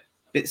looking a bit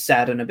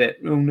sad and a bit,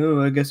 oh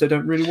no, I guess I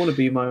don't really want to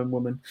be my own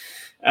woman,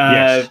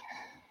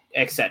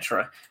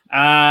 etc.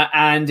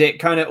 And it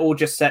kind of all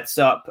just sets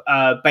up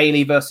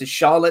Bayley versus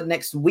Charlotte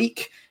next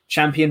week,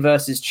 champion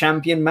versus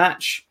champion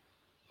match.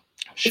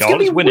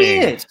 Charlotte's winning.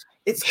 Weird.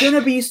 It's going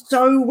to be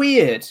so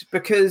weird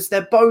because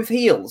they're both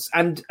heels,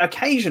 and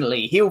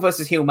occasionally heel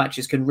versus heel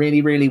matches can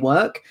really, really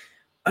work.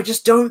 I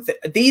just don't.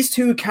 These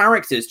two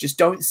characters just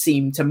don't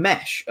seem to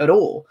mesh at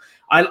all.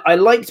 I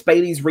liked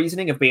Bayley's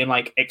reasoning of being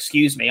like,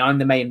 excuse me, I'm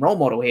the main role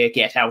model here,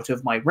 get out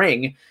of my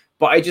ring.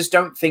 But I just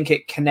don't think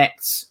it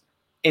connects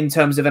in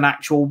terms of an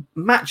actual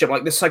matchup.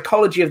 Like, the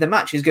psychology of the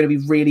match is going to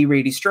be really,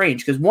 really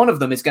strange because one of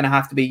them is going to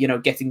have to be,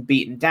 getting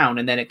beaten down,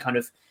 and then it kind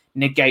of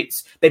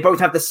negates. They both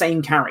have the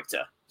same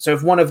character. So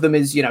if one of them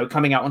is,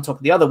 coming out on top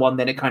of the other one,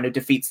 then it kind of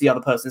defeats the other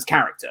person's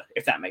character,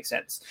 if that makes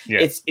sense. Yeah.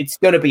 It's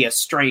going to be a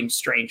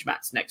strange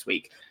match next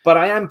week. But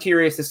I am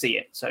curious to see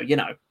it. So,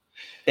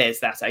 there's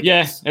that, I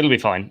guess. Yeah, it'll be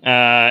fine.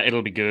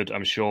 It'll be good,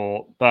 I'm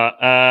sure. But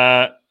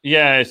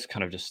it's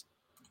kind of just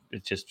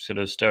sort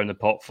of stirring the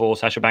pot for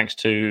Sasha Banks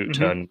to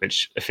turn,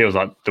 which it feels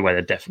like the way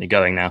they're definitely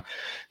going now.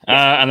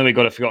 And then we've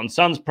got a Forgotten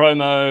Sons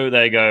promo.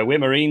 There you go. We're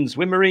Marines,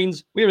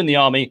 we're in the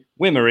army,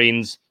 we're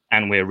Marines,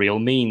 and we're real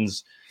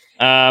means.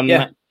 And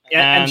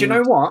do you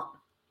know what?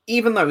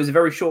 Even though it was a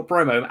very short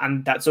promo,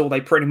 and that's all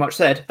they pretty much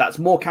said, that's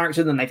more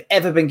character than they've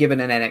ever been given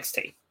in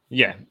NXT.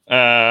 Yeah,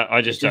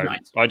 I just don't.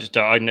 Nice.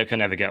 I can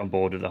never get on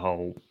board with the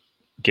whole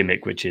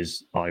gimmick, which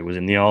is I was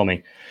in the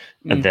army,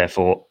 and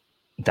therefore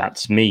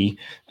that's me.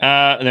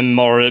 And then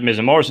Miz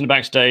and Morrison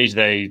backstage,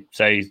 they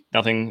say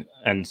nothing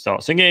and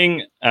start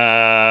singing.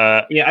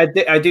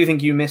 I do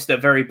think you missed a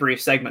very brief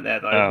segment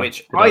there, though,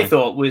 which I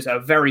thought was a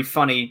very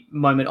funny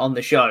moment on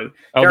the show.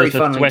 Very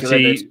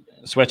funny,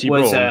 sweaty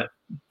Braun.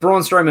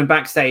 Braun Strowman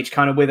backstage,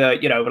 kind of with a,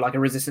 like a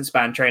resistance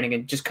band training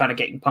and just kind of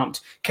getting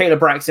pumped. Kayla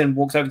Braxton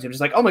walks over to him,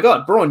 just like, oh my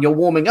God, Braun, you're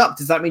warming up.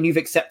 Does that mean you've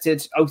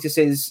accepted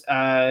Otis's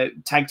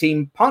tag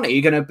team partner?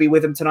 You're going to be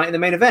with him tonight in the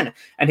main event?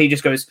 And he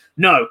just goes,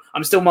 no,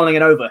 I'm still mulling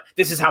it over.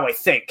 This is how I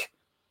think.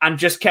 And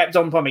just kept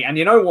on pumping. And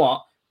you know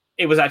what?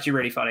 It was actually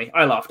really funny.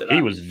 I laughed at that.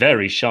 He was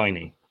very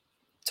shiny.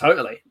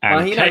 Totally.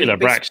 And Kayla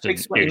Braxton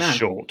is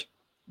short.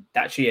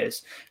 That she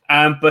is.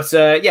 I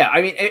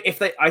mean,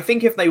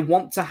 if they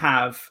want to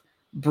have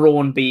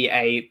Braun be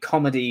a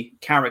comedy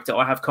character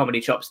or have comedy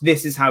chops,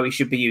 this is how he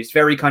should be used.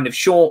 Very kind of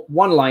short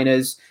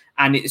one-liners,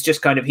 and it's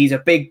just kind of, he's a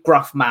big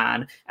gruff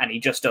man, and he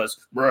just does,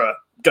 bruh,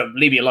 don't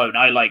leave me alone.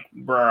 I like,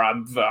 bruh,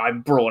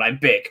 I'm Braun, I'm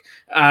big.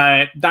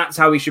 That's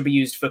how he should be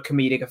used for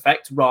comedic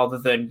effect, rather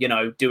than,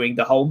 doing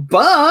the whole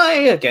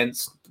bye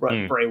against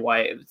Bray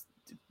Wyatt. It was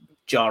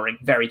jarring,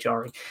 very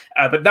jarring.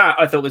 But that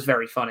I thought was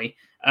very funny.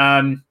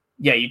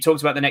 You talked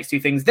about the next two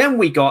things. Then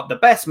we got the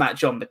best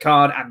match on the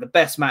card and the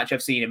best match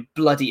I've seen in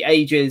bloody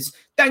ages.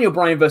 Daniel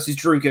Bryan versus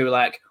Drew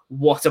Gulak.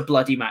 What a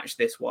bloody match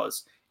this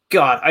was.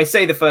 God, I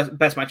say the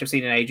best match I've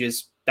seen in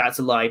ages. That's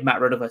a lie. Matt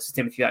Riddle versus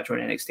Timothy Thatcher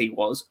in NXT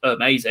was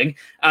amazing.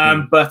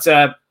 But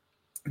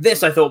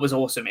this I thought was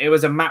awesome. It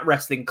was a mat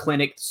wrestling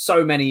clinic.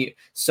 So many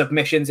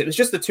submissions. It was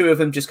just the two of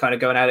them just kind of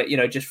going at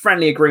it, just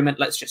friendly agreement.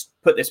 Let's just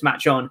put this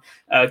match on.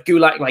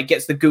 Gulak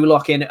gets the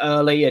Gulak in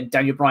early, and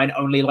Daniel Bryan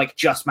only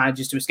just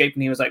manages to escape.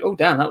 And he was like, oh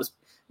damn, that was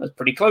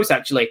pretty close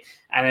actually.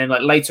 And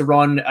then later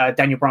on,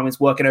 Daniel Bryan was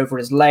working over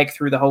his leg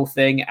through the whole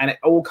thing, and it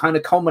all kind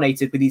of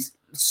culminated with these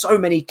so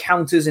many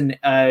counters and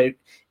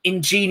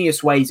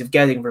ingenious ways of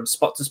getting from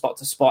spot to spot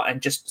to spot, and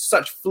just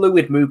such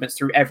fluid movements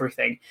through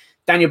everything.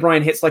 Daniel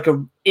Bryan hits like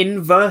a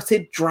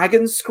inverted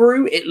dragon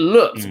screw. It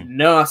looked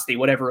nasty,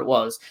 whatever it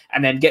was,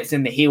 and then gets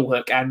in the heel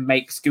hook and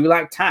makes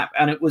Gulak tap.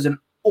 And it was an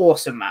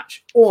awesome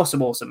match.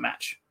 Awesome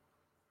match.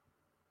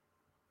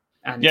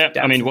 And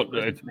I mean, what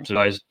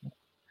guys?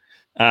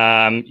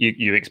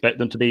 You expect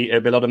them to be a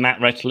lot of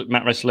mat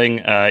wrestling.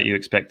 You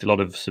expect a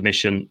lot of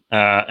submission,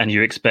 and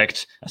you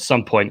expect at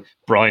some point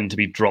Bryan to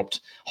be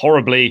dropped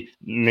horribly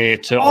near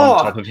to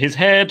on top of his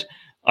head.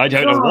 I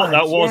don't know what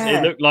that was. Yeah.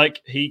 It looked like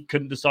he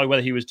couldn't decide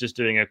whether he was just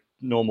doing a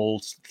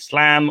normal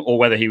slam or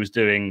whether he was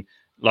doing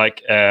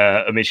like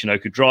a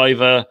Michinoku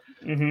driver.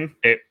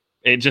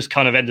 It just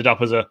kind of ended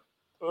up as a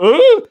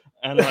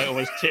and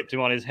almost tipped him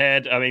on his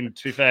head. I mean,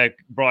 to be fair,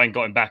 Bryan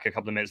got him back a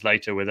couple of minutes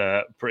later with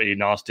a pretty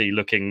nasty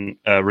looking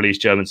release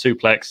German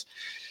suplex.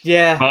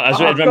 Yeah, but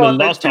as I remember,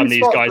 last time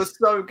these guys was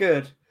so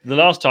good. The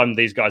last time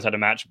these guys had a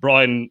match,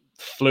 Bryan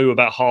flew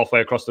about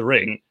halfway across the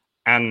ring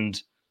and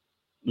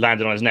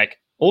landed on his neck.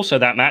 Also,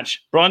 that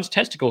match, Bryan's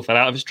testicle fell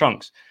out of his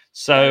trunks.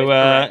 So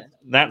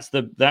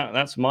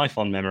that's my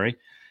fond memory.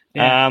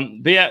 Yeah.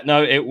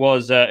 It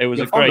was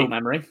a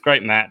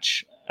great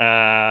match.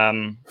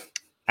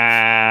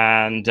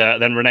 And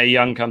then Renee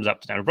Young comes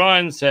up to Daniel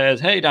Bryan and says,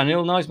 "Hey,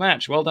 Daniel, nice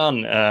match. Well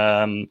done."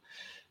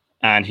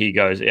 And he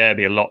goes, "Yeah,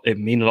 it'd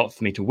mean a lot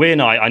for me to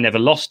win. I never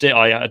lost it.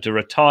 I had to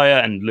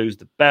retire and lose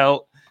the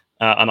belt.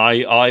 And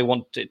I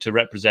want it to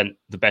represent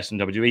the best in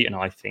WWE. And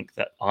I think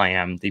that I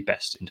am the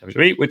best in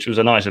WWE," which was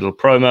a nice little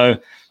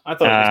promo. I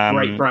thought it was a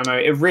great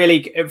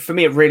promo. For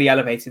me, it really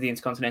elevated the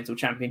Intercontinental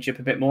Championship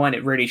a bit more. And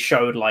it really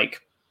showed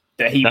like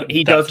that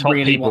he does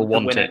really want to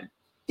win it.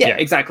 Yeah,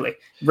 exactly.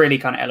 Really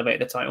kind of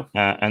elevated the title.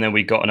 And then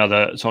we got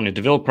another Sonya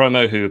Deville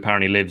promo, who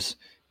apparently lives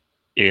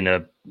in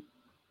an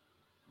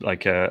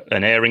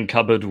airing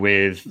cupboard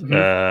with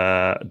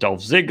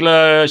Dolph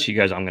Ziggler. She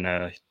goes,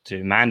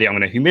 to Mandy, I'm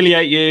going to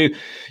humiliate you.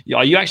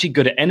 Are you actually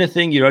good at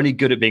anything? You're only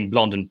good at being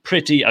blonde and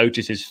pretty.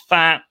 Otis is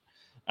fat.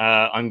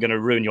 I'm going to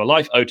ruin your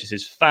life. Otis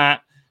is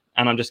fat.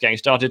 And I'm just getting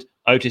started.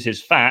 Otis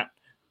is fat.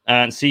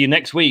 And see you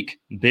next week,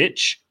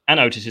 bitch. And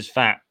Otis is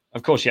fat.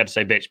 Of course, she had to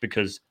say bitch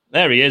because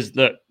there he is.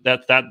 Look,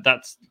 that's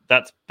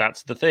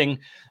the thing.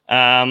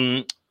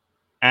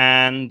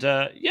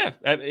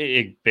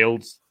 It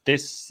builds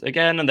this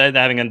again, and they're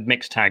having a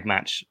mixed tag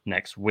match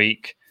next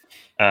week.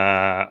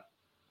 Whatever.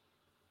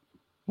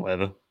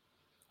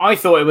 I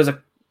thought it was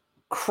a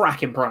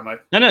cracking promo.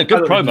 No,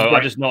 good promo.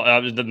 I just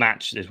not the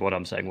match is what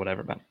I'm saying.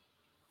 Whatever, man.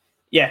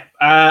 Yeah,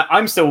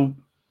 I'm still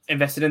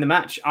invested in the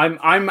match.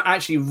 I'm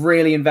actually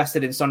really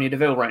invested in Sonya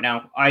Deville right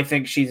now. I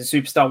think she's a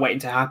superstar waiting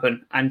to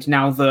happen. And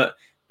now that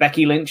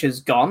Becky Lynch is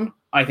gone,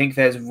 I think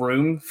there's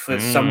room for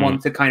someone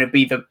to kind of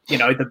be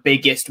the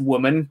biggest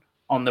woman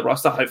on the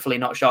roster. Hopefully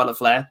not Charlotte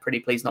Flair. Pretty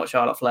please not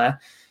Charlotte Flair.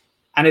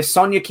 And if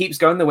Sonya keeps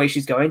going the way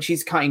she's going,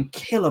 she's cutting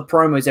killer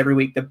promos every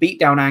week. The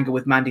beatdown angle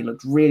with Mandy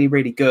looked really,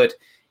 really good.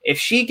 If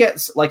she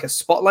gets like a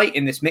spotlight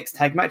in this mixed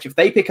tag match, if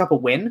they pick up a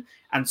win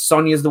and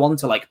Sonya's the one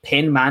to like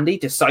pin Mandy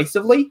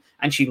decisively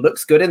and she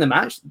looks good in the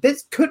match,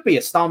 this could be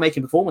a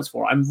star-making performance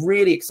for her. I'm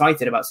really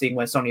excited about seeing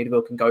where Sonya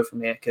Deville can go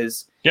from here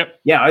because,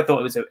 I thought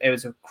it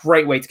was a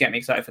great way to get me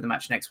excited for the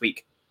match next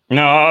week.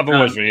 No, I've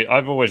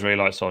always really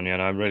liked Sonya,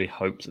 and I really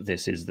hope that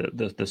this is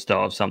the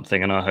start of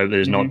something. And I hope that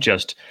it's not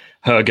just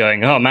her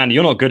going, "Oh, Mandy,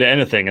 you're not good at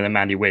anything," and then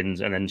Mandy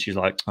wins, and then she's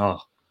like,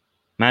 "Oh,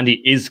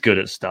 Mandy is good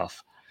at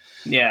stuff."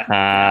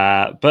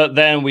 Yeah. But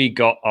then we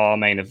got our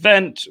main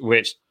event,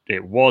 which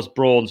it was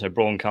Braun. So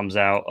Braun comes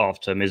out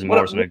after Miz and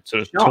Morrison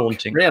sort of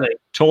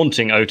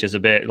taunting Otis a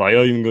bit, like,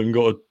 "Oh, you haven't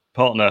got a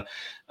partner."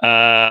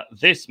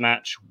 This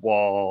match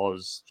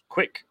was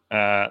quick.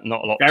 Not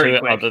a lot to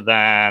it other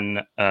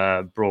than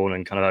Braun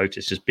and kind of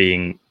Otis just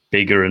being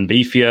bigger and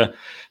beefier.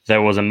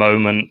 There was a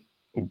moment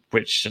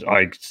which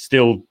I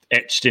still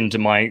etched into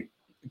my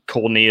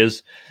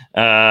corneas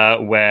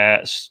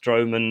where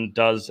Strowman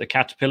does a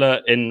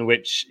caterpillar in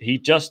which he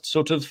just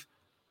sort of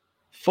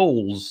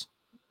falls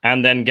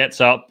and then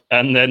gets up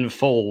and then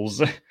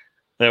falls.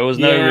 There was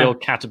no real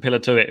caterpillar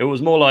to it. It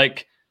was more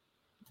like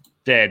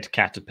dead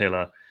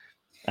caterpillar.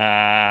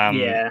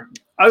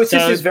 Otis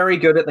is very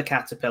good at the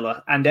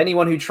caterpillar, and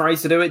anyone who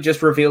tries to do it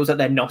just reveals that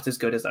they're not as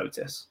good as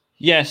Otis.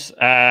 Yes,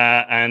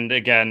 and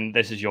again,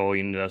 this is your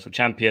Universal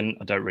Champion.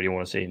 I don't really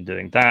want to see him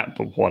doing that,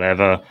 but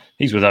whatever.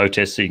 He's with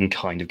Otis, so you can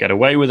kind of get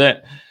away with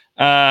it.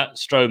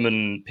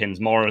 Strowman pins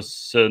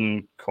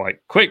Morrison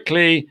quite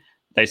quickly.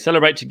 They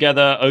celebrate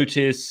together.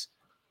 Otis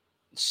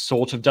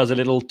sort of does a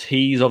little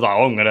tease of, I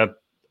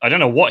don't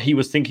know what he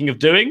was thinking of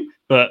doing,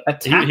 but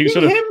he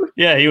sort of, him?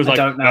 He was I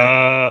don't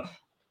know.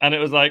 And it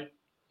was like,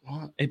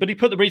 what? But he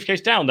put the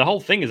briefcase down. The whole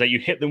thing is that you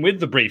hit them with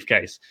the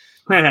briefcase.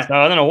 So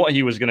I don't know what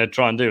he was going to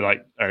try and do,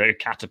 like a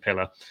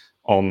caterpillar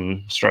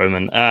on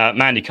Strowman.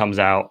 Mandy comes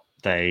out.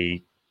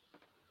 They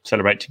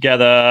celebrate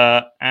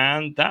together,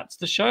 and that's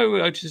the show.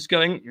 Otis is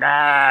going,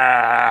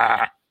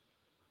 nah.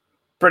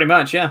 Pretty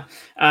much, yeah.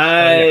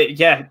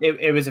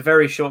 It was a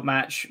very short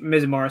match.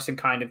 Miz and Morrison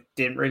kind of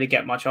didn't really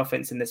get much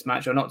offense in this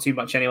match, or not too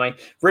much anyway.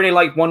 Really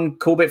like one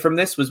cool bit from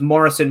this was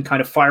Morrison kind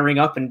of firing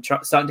up and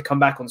starting to come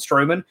back on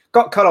Strowman.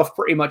 Got cut off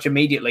pretty much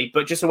immediately,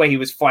 but just the way he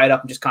was fired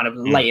up and just kind of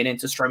laying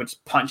into Strowman,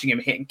 just punching him,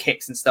 hitting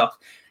kicks and stuff.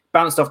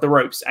 Bounced off the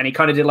ropes, and he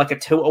kind of did like a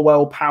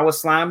tilt-a-whirl power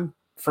slam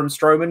from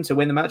Strowman to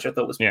win the match. I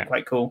thought was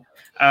quite cool.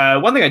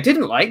 One thing I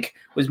didn't like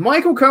was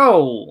Michael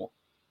Cole.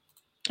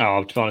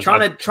 Oh, to be honest,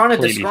 trying to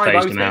describe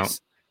Otis.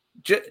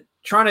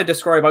 Trying to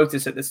describe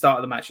Otis at the start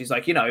of the match, he's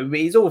like,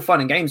 he's all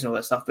fun and games and all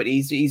that stuff, but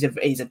he's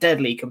a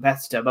deadly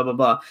competitor, blah blah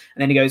blah.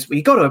 And then he goes, "Well,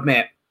 you got to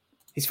admit,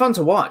 he's fun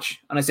to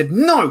watch." And I said,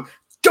 "No,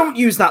 don't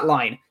use that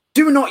line.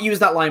 Do not use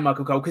that line,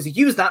 Michael Cole, because you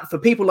use that for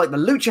people like the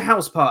Lucha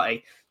House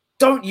Party.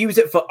 Don't use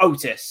it for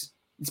Otis.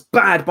 It's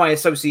bad by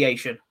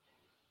association."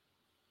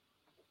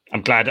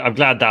 I'm glad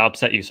that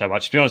upset you so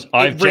much. To be honest,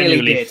 I've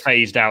genuinely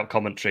phased out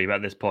commentary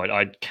at this point.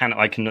 I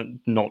can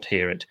not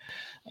hear it.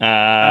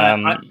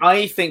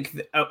 I think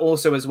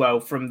also as well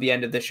from the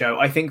end of the show,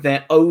 I think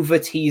they're over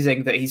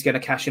teasing that he's going to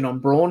cash in on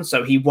Braun,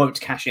 so he won't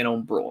cash in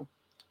on Braun.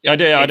 I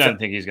don't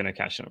think he's going to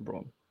cash in on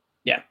Braun.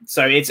 Yeah,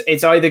 so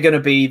it's either going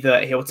to be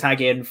that he'll tag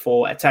in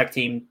for a tag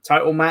team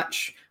title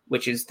match,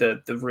 which is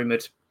the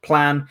rumored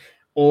plan,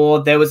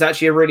 Or there was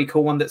actually a really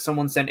cool one that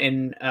someone sent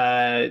in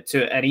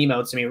to an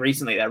email to me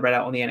recently that I read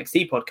out on the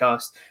NXT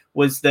podcast,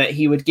 was that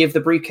he would give the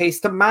briefcase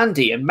to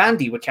Mandy and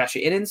Mandy would cash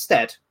it in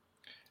instead,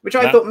 which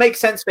I thought makes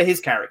sense for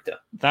his character.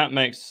 That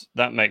makes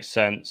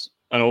sense.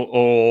 And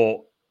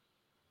or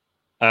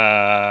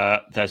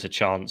there's a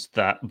chance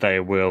that they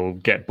will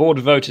get bored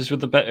of Otis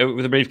with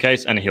the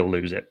briefcase and he'll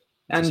lose it.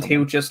 And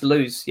he'll just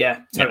lose.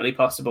 Yeah, totally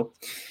possible.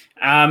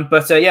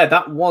 But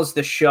that was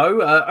the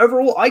show.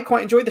 Overall, I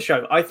quite enjoyed the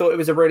show. I thought it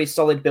was a really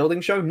solid building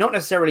show, not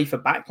necessarily for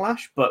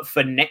Backlash, but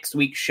for next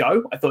week's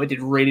show. I thought it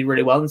did really,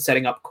 really well in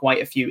setting up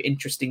quite a few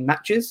interesting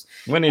matches.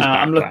 When is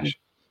Backlash?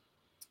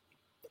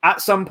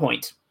 At some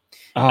point.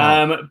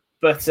 Oh.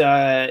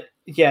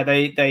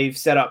 They've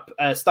set up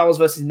Styles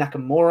versus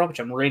Nakamura, which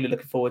I'm really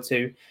looking forward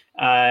to.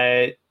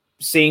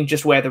 Seeing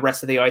just where the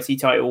rest of the IC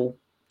title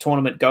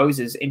tournament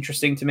goes is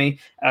interesting to me.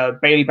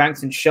 Bayley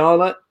Banks and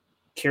Charlotte.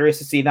 Curious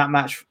to see that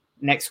match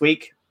next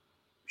week.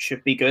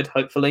 Should be good,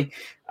 hopefully.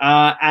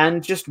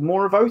 And just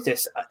more of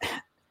Otis.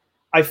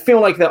 I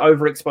feel like they're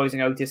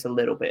overexposing Otis a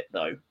little bit,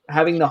 though.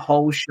 Having the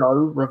whole show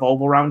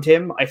revolve around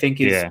him, I think,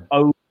 is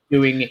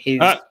overdoing his.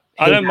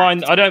 I don't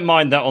mind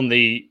that on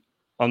the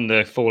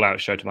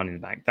Fallout show to Money in the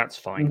Bank. That's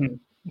fine. Mm-hmm.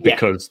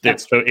 Because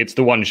it's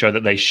the one show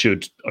that they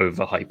should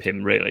overhype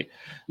him, really.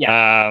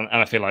 Yeah.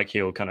 And I feel like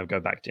he'll kind of go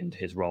back into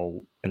his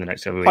role in the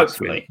next couple of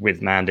weeks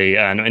with Mandy.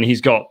 And he's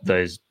got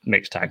those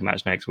mixed tag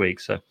match next week.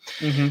 So,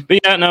 But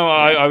yeah, no,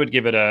 I would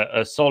give it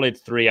a solid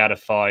 3 out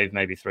of 5,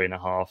 maybe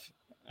 3.5.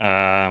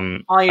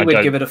 I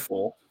would give it a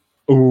 4,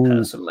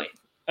 personally.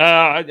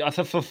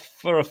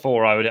 For a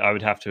 4, I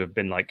would have to have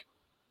been like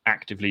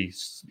actively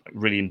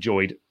really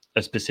enjoyed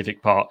a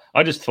specific part.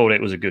 I just thought it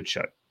was a good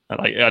show.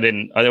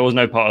 There was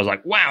no part I was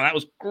like, wow, that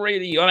was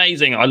really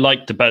amazing. I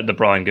liked the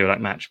Brian Gulak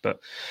match,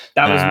 but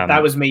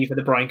that was me for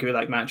the Brian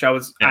Gulak match. I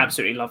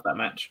absolutely loved that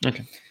match.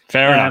 Okay,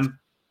 fair enough.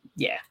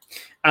 Yeah.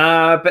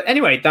 But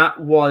anyway, that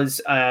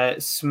was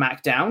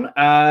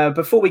SmackDown.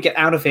 Before we get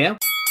out of here,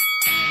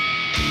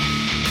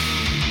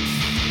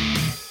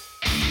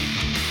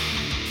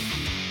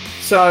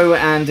 so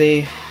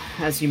Andy,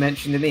 as you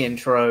mentioned in the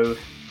intro,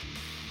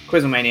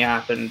 Quizlemania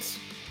happened.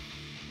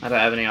 I don't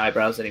have any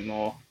eyebrows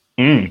anymore.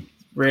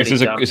 Really, is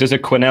this a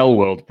Quinnell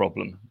World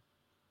problem?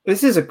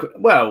 This is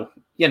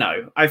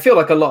I feel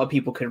like a lot of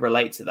people can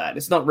relate to that.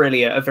 It's not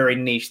really a very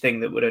niche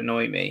thing that would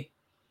annoy me,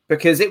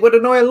 because it would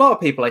annoy a lot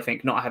of people, I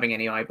think, not having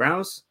any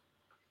eyebrows.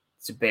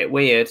 It's a bit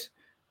weird.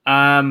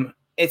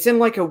 It's in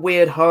like a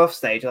weird half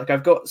stage. Like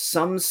I've got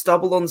some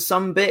stubble on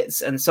some bits,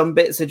 and some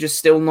bits are just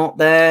still not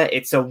there.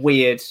 It's a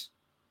weird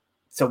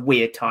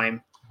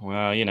time.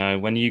 Well,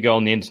 when you go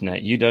on the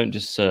internet, you don't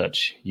just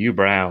search, you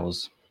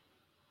browse.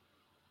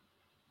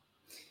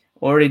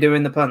 Already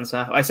doing the puns,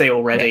 huh? I say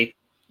already. Yeah.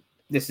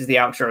 This is the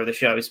outro of the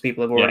show, so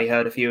people have already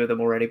heard a few of them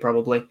already,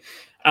 probably.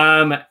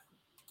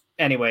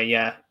 Anyway,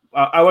 yeah.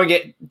 I won't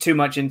get too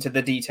much into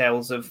the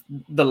details of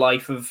the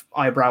life of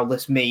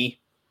eyebrowless me,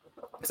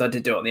 because I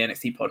did do it on the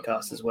NXT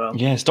podcast as well.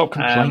 Yeah, stop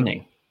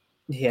complaining.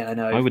 Yeah, I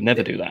know. I would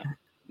never do that.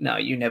 No,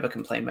 you never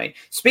complain, mate.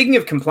 Speaking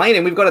of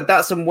complaining, we've got a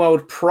That's Some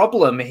World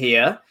problem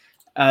here.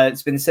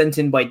 It's been sent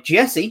in by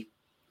Jesse,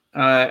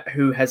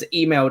 who has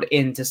emailed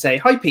in to say,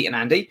 hi, Pete and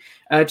Andy.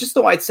 Just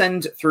thought I'd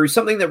send through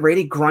something that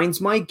really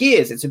grinds my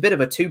gears. It's a bit of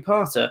a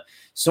two-parter.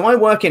 So I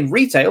work in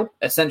retail,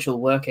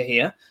 essential worker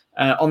here,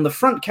 on the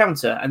front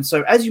counter. And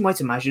so, as you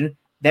might imagine,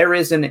 there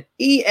is an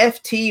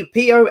EFT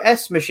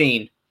POS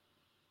machine.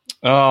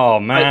 Oh,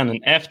 man, an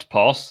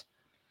EFTPOS?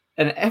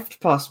 An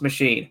EFTPOS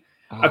machine.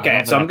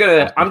 Okay, so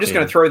I'm just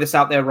gonna throw this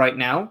out there right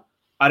now.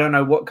 I don't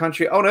know what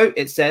country. Oh, no,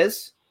 it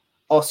says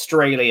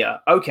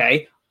Australia.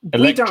 Okay.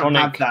 We don't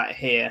have that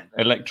here.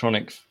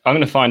 Electronic. I'm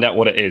going to find out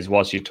what it is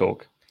whilst you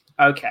talk.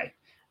 Okay.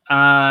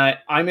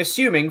 I'm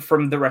assuming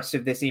from the rest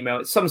of this email,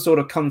 it's some sort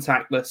of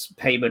contactless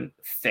payment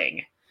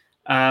thing.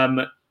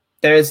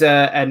 There's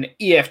an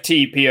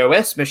EFT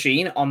POS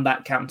machine on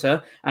that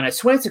counter, and I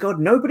swear to God,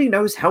 nobody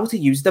knows how to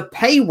use the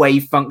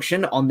PayWave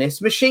function on this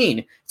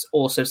machine. It's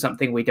also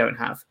something we don't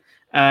have.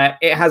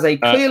 It has a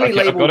clearly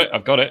labeled...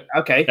 I've got it.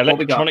 Okay,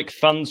 electronic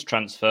funds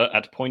transfer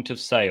at point of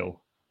sale.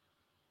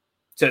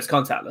 So it's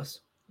contactless.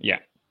 Yeah.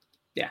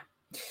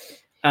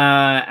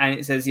 And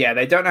it says,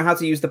 they don't know how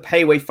to use the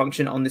PayWave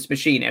function on this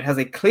machine. It has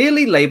a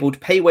clearly labeled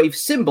PayWave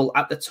symbol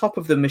at the top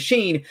of the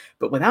machine,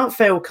 but without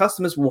fail,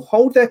 customers will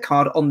hold their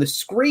card on the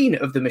screen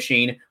of the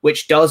machine,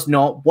 which does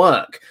not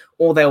work.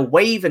 Or they'll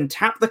wave and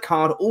tap the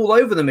card all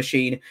over the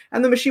machine,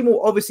 and the machine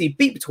will obviously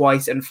beep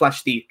twice and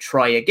flash the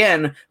try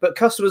again, but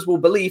customers will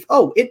believe,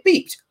 oh, it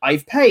beeped,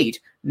 I've paid.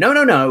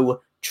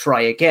 No.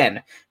 Try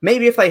again.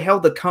 Maybe if they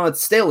held the card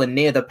still and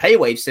near the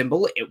PayWave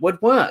symbol, it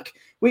would work.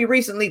 We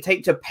recently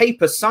taped a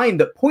paper sign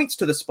that points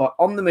to the spot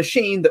on the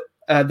machine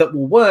that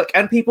will work,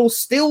 and people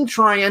still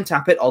try and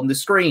tap it on the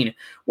screen.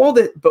 While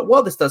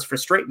this does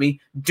frustrate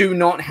me, do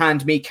not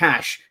hand me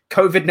cash.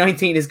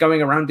 COVID-19 is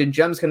going around and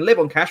gems can live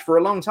on cash for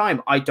a long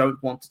time. I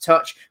don't want to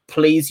touch.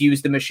 Please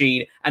use the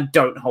machine and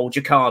don't hold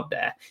your card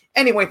there.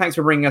 Anyway, thanks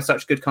for bringing us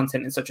such good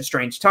content in such a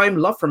strange time.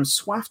 Love from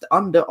Swaft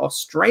under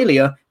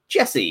Australia,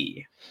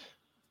 Jesse.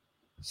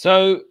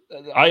 So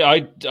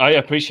I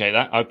appreciate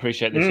that. I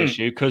appreciate this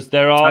issue because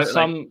there are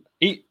some.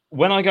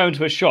 When I go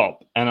into a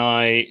shop and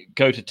I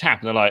go to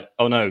tap and they're like,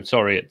 "Oh no,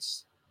 sorry,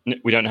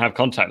 we don't have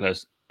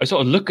contactless." I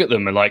sort of look at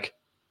them and like,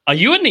 "Are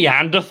you a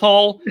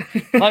Neanderthal?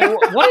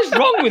 Like, what is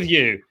wrong with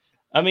you?"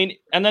 I mean,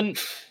 and then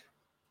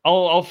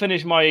I'll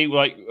finish my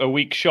like a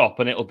week shop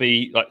and it'll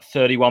be like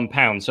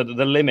 £31. So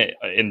the limit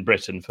in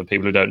Britain for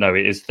people who don't know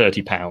it is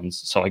 £30.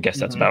 So I guess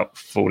that's about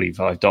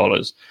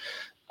 $45.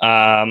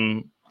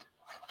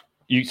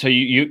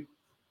 You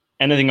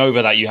anything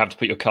over that you have to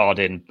put your card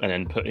in and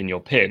then put in your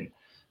PIN.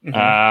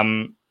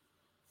 And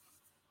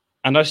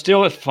I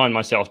still find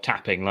myself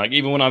tapping. Like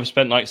even when I've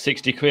spent like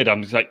 60 quid,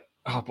 I'm just like,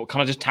 oh, but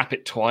can I just tap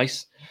it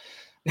twice?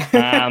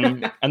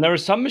 And there are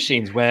some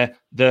machines where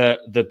the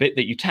bit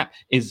that you tap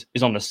is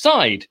on the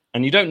side,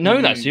 and you don't know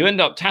that, so you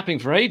end up tapping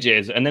for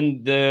ages. And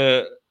then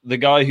the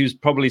guy who's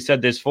probably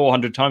said this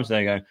 400 times,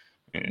 they go,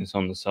 it's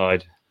on the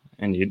side,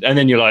 and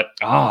then you're like,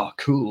 oh,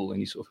 cool,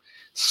 and you sort of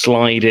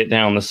slide it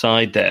down the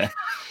side there.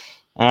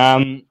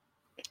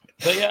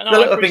 But yeah, no, the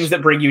little things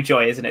that bring you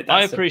joy, isn't it?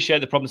 I appreciate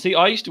the problem. See,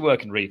 I used to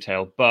work in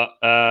retail, but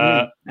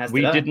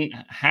we didn't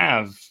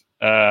have.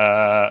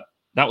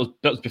 That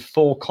was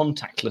before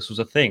contactless was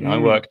a thing. I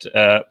worked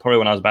probably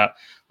when I was about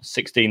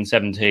 16,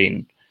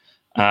 17.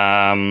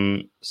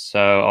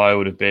 So I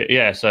would have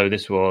been so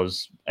this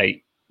was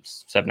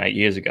 7, 8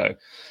 years ago.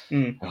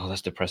 Oh,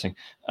 that's depressing.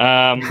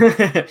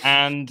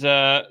 And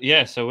so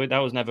that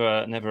was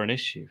never an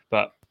issue.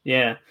 But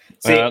yeah,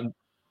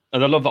 a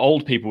lot of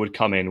old people would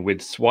come in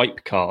with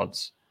swipe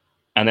cards,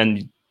 and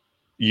then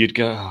you'd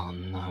go, oh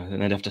no,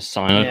 and they'd have to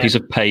sign on a piece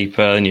of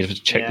paper, and you'd have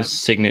to check the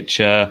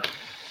signature.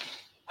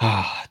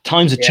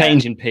 Times are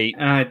changing, Pete.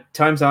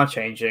 Times are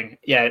changing.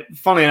 Yeah,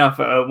 funnily enough,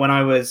 when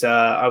I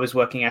was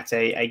working at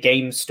a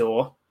game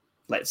store,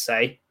 let's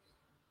say,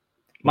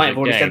 might have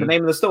already said the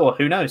name of the store.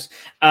 Who knows?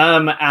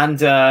 During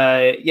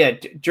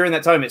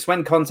that time, it's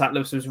when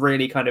contactless was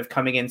really kind of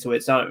coming into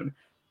its own.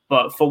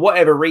 But for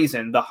whatever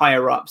reason, the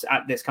higher ups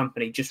at this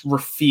company just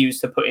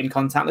refused to put in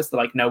contactless. They're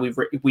like, no, we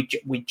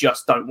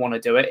just don't want to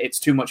do it. It's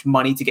too much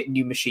money to get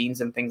new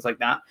machines and things like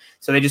that.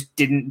 So they just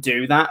didn't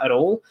do that at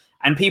all.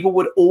 And people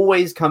would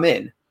always come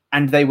in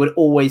and they would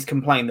always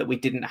complain that we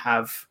didn't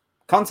have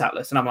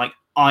contactless. And I'm like,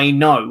 I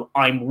know,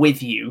 I'm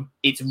with you.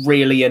 It's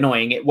really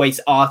annoying. It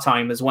wastes our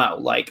time as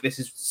well. Like, this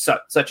is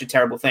such a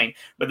terrible thing.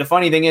 But the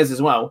funny thing is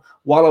as well,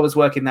 while I was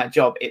working that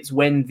job, it's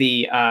when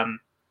the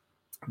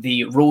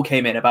rule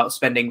came in about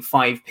spending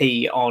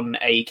 5p on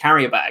a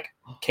carrier bag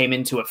came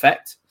into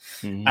effect.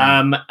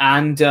 And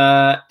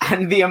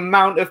the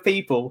amount of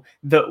people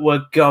that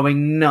were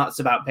going nuts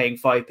about paying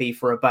 5p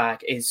for a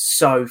bag is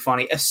so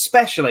funny.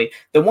 Especially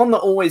the one that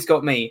always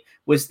got me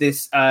was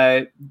this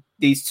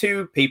these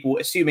two people,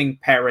 assuming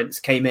parents,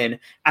 came in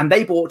and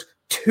they bought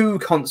 2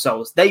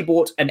 consoles. They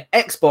bought an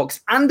Xbox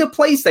and a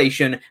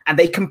PlayStation, and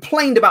they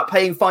complained about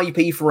paying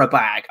 5p for a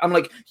bag. I'm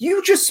like,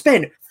 you just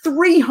spent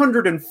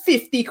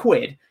 350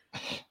 quid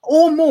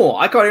or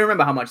more. I can't even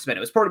remember how much I spent.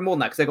 It was probably more than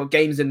that because they got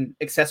games and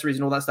accessories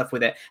and all that stuff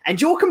with it.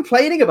 And you're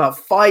complaining about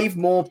 5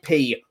 more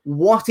p.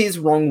 What is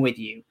wrong with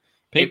you?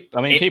 People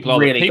are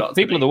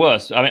the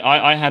worst. I mean,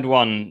 I had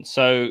one.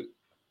 So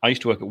I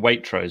used to work at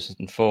Waitrose,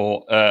 and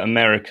for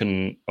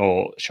American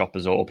or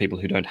shoppers or people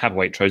who don't have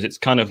Waitrose, it's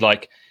kind of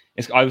like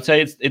I would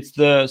say it's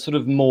the sort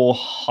of more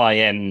high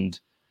end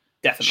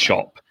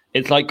shop.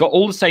 It's like got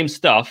all the same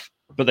stuff,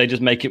 but they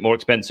just make it more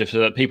expensive so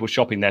that people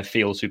shopping there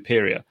feel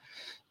superior.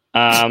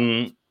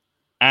 And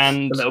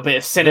a little bit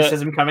of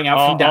cynicism coming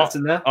out from Dad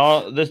in there.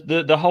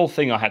 The whole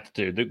thing I had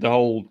to do, the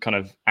whole kind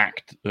of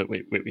act that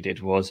we did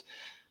was,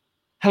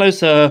 hello,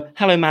 sir.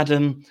 Hello,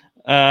 madam.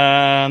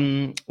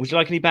 Would you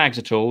like any bags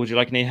at all? Would you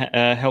like any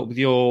help with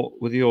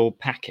your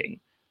packing?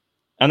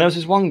 And there was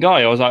this one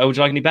guy. I was like, would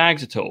you like any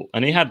bags at all?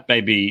 And he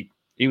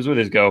was with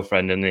his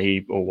girlfriend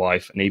or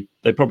wife, and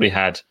they probably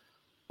had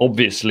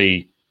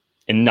obviously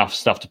enough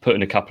stuff to put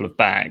in a couple of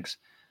bags.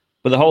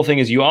 But the whole thing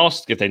is, you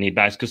ask if they need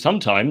bags, because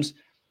sometimes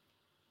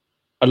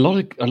a lot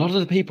of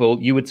the people,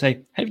 you would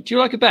say, hey, do you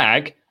like a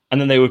bag? And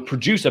then they would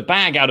produce a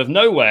bag out of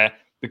nowhere,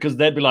 because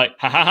they'd be like,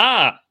 ha ha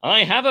ha,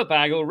 I have a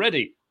bag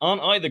already.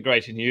 Aren't I the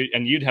great? And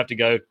you'd have to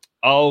go,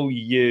 oh,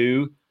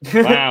 you,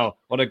 wow,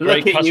 what a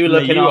great Look at customer you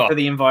looking you after are.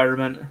 the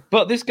environment.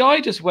 But this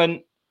guy just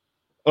went,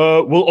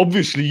 well,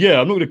 obviously, yeah,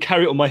 I'm not going to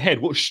carry it on my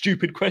head. What a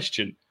stupid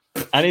question.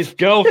 And his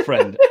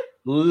girlfriend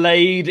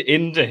laid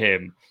into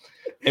him.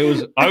 I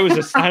was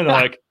just standing there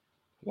like,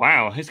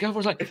 wow. His girlfriend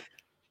was like,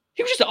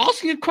 he was just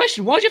asking a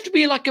question. Why do you have to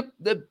be like a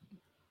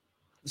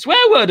swear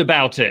word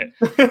about it?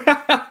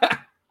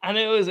 And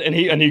it was, and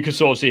you could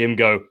sort of see him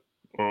go,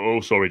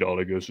 oh, sorry,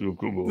 darling.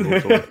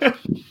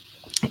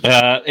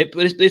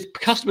 It's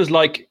customers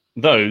like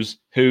those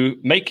who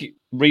make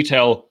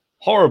retail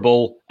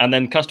horrible, and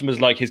then customers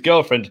like his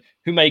girlfriend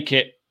who make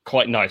it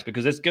quite nice,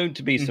 because there's going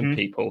to be some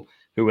people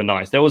who are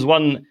nice. There was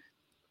one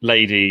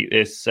lady,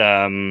 this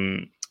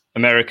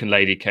American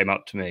lady, came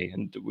up to me,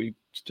 and we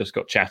just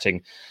got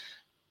chatting,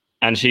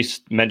 and she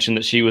mentioned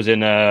that she was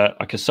in a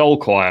soul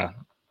choir,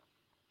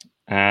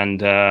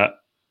 and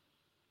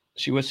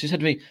she said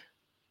to me,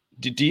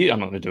 do you, I'm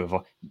not going to do a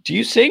voice, do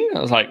you sing? I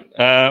was like,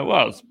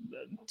 well,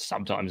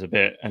 sometimes a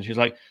bit. And she was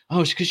like,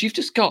 oh, because you've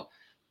just got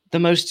the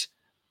most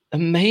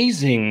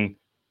amazing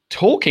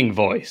talking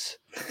voice.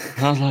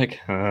 And I was like,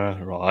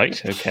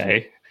 right,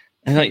 okay.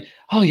 And like,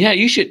 oh yeah,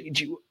 you should.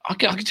 I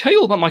can tell you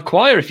all about my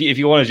choir if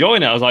you want to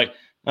join it. I was like,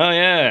 oh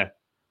yeah,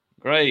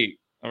 great.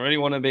 I really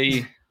want to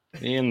be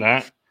in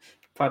that.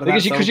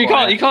 Because you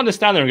can't just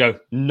stand there and go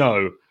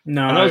no. And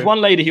there was one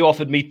lady who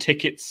offered me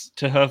tickets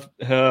to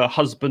her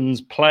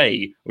husband's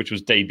play, which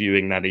was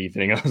debuting that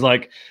evening. I was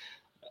like,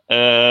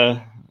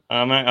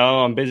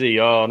 I'm busy.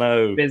 Oh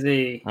no,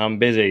 I'm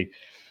busy.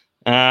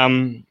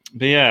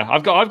 But yeah,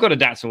 I've got a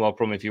Datsun World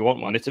problem if you want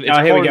one. It's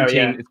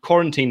it's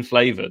quarantine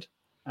flavored.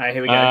 All right,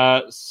 here we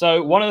go.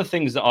 So one of the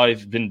things that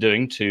I've been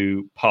doing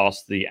to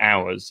pass the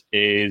hours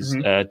is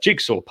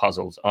jigsaw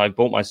puzzles. I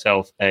bought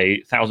myself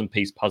a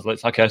 1,000-piece puzzle.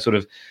 It's like a sort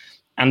of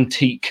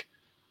antique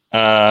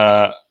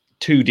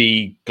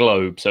 2D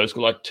globe. So it's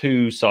got like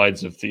two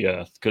sides of the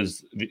Earth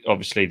because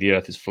obviously the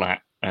Earth is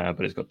flat,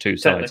 but it's got two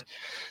sides.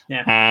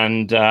 Yeah.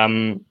 And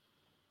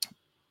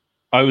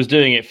I was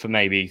doing it for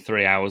maybe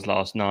 3 hours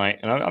last night,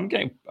 and I'm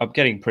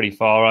getting pretty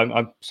far.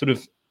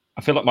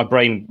 I feel like my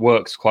brain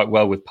works quite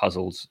well with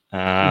puzzles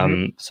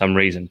for some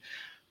reason.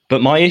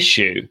 But my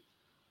issue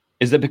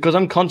is that because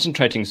I'm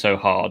concentrating so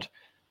hard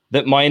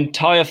that my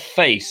entire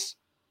face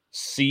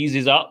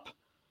seizes up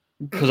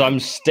because I'm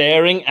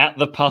staring at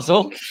the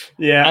puzzle.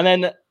 Yeah. And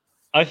then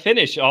I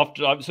finish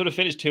after I've sort of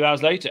finished 2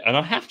 hours later, and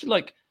I have to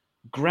like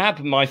grab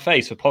my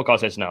face. For podcast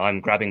says now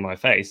I'm grabbing my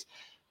face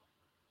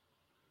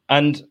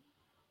and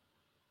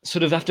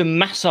sort of have to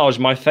massage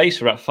my face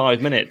for about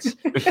 5 minutes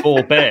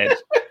before bed.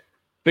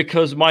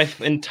 Because my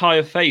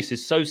entire face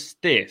is so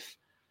stiff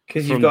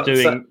from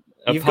doing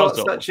a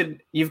puzzle.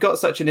 You've got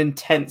such an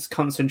intense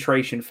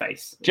concentration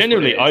face.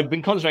 Generally, I've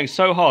been concentrating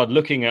so hard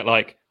looking at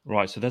like,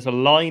 right, so there's a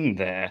line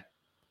there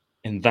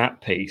in that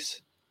piece.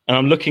 And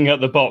I'm looking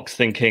at the box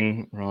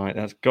thinking, right,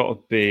 has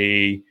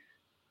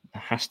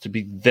to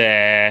be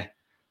there.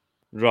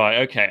 Right,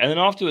 okay. And then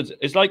afterwards,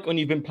 it's like when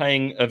you've been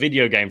playing a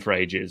video game for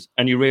ages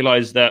and you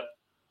realize that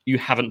you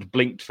haven't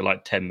blinked for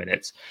like 10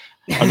 minutes.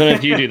 I don't know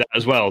if you do that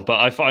as well, but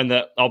I find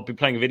that I'll be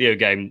playing a video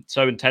game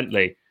so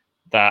intently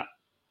that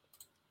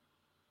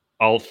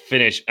I'll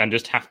finish and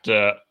just have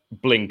to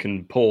blink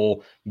and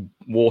pour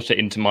water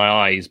into my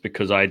eyes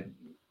because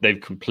they've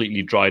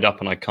completely dried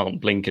up and I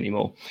can't blink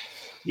anymore.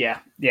 Yeah,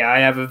 I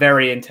have a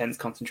very intense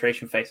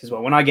concentration face as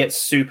well. When I get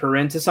super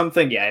into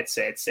something, it's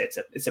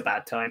a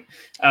bad time.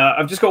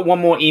 I've just got one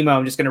more email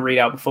I'm just going to read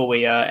out before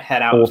we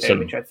head out, awesome.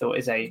 Which I thought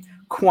is a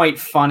quite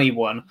funny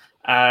one,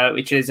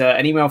 which is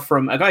an email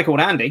from a guy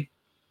called Andy.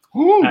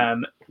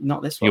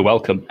 Not this one. You're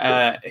welcome.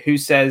 Who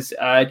says,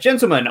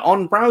 gentlemen,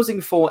 on browsing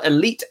for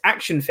elite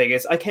action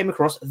figures, I came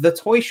across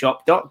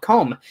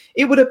thetoyshop.com.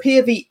 It would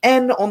appear the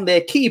N on their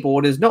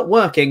keyboard is not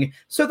working,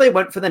 so they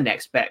went for the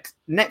next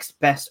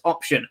best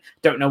option.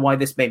 Don't know why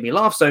this made me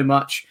laugh so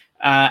much.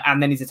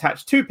 And then he's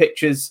attached two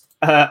pictures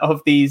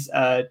of these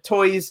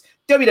toys.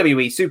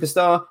 WWE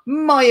superstar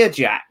Nia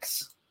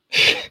Jax.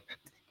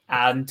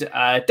 And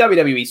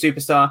WWE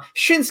superstar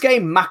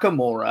Shinsuke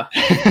Nakamura.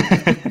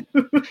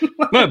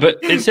 No, but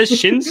it says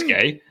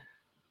Shinsuke.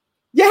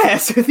 Yeah,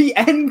 so the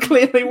N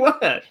clearly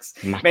works.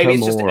 Nakamura. Maybe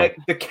it's just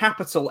the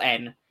capital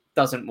N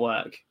doesn't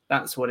work.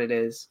 That's what it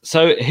is.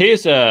 So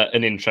here's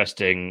an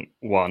interesting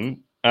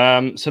one.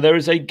 So there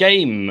is an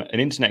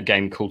internet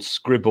game called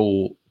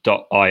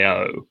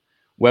Scribble.io,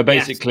 where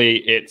basically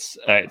it's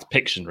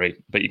Pictionary,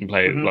 but you can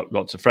play with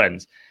lots of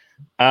friends.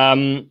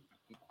 But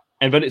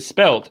it's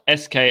spelled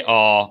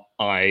SKRIBBEL,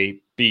 I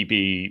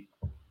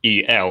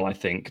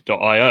think,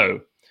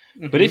 .io.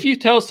 But if you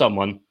tell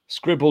someone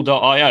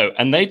Scribble.io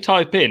and they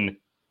type in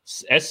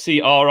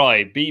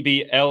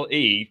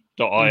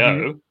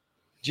SCRIBBLE.io, do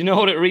you know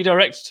what it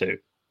redirects to?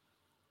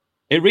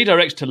 It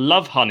redirects to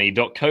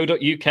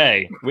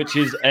lovehoney.co.uk, which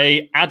is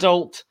a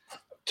adult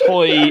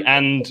toy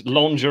and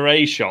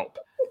lingerie shop,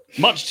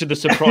 much to the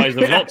surprise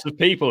of lots of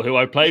people who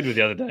I played with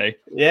the other day.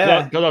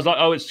 Yeah. Because I was like,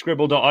 oh, it's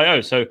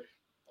Scribble.io. So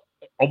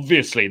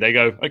obviously they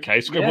go,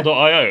 okay,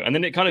 Scribble.io. And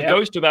then it kind of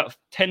goes to about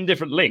 10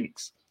 different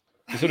links.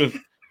 It sort of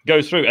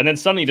goes through. And then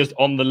suddenly just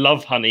on the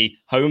Love Honey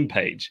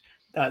homepage,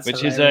 which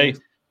hilarious. Is a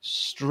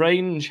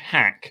strange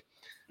hack,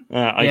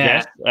 I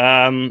guess.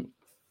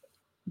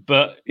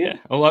 But yeah,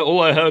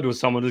 all I heard was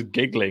someone just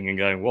giggling and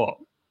going, what?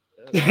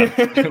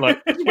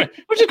 Like,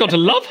 I've just got to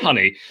Love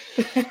Honey.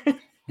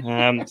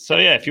 So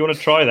yeah, if you want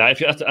to try that,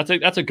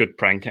 that's a good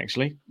prank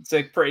actually. It's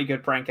a pretty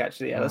good prank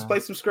actually. Yeah, let's play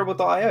some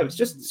Scribble.io. It's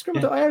just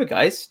Scribble.io,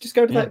 guys. Just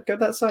go to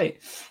that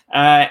site.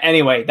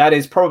 Anyway, that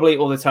is probably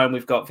all the time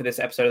we've got for this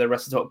episode of the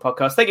Wrestle Talk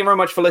podcast. Thank you very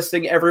much for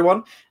listening,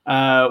 everyone.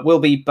 We'll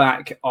be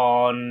back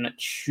on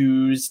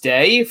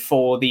Tuesday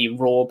for the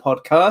Raw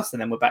podcast,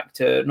 and then we're back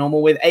to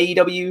normal with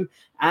AEW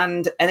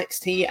and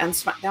NXT and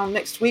SmackDown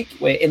next week.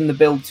 We're in the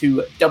build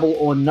to Double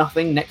or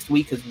Nothing next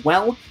week as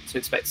well, so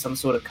expect some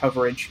sort of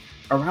coverage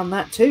around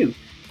that too.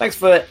 Thanks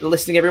for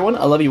listening, everyone.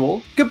 I love you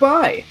all.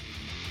 Goodbye.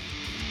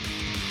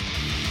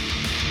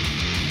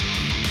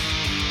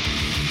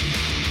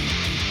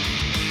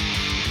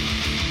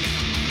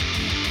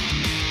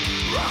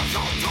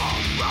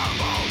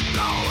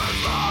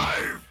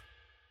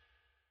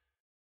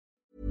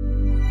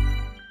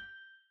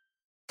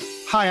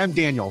 Hi, I'm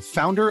Daniel,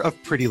 founder of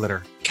Pretty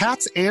Litter.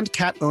 Cats and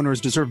cat owners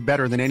deserve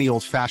better than any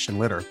old-fashioned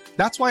litter.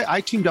 That's why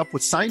I teamed up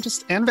with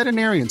scientists and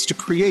veterinarians to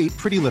create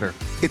Pretty Litter.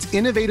 Its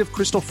innovative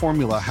crystal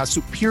formula has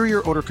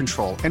superior odor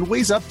control and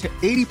weighs up to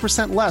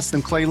 80% less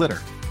than clay litter.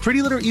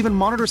 Pretty Litter even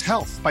monitors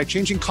health by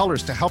changing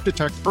colors to help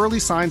detect early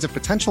signs of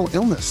potential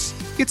illness.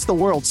 It's the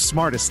world's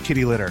smartest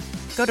kitty litter.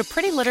 Go to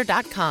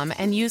prettylitter.com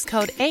and use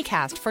code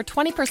ACAST for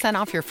 20%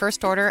 off your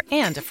first order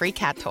and a free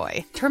cat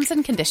toy. Terms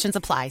and conditions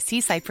apply.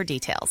 See site for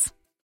details.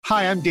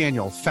 Hi, I'm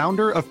Daniel,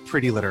 founder of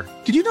Pretty Litter.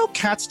 Did you know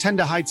cats tend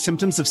to hide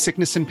symptoms of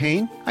sickness and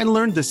pain? I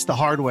learned this the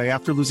hard way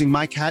after losing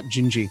my cat,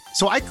 Gingy.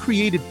 So I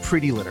created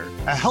Pretty Litter,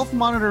 a health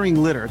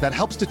monitoring litter that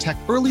helps detect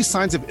early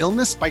signs of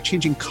illness by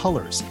changing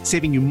colors,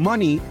 saving you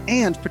money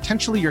and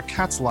potentially your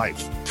cat's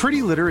life.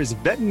 Pretty Litter is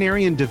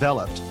veterinarian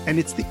developed, and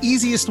it's the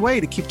easiest way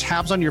to keep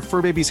tabs on your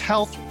fur baby's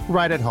health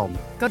right at home.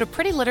 Go to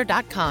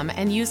prettylitter.com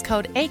and use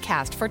code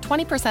ACAST for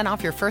 20%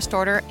 off your first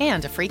order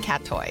and a free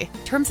cat toy.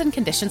 Terms and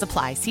conditions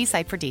apply. See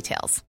site for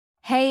details.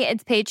 Hey,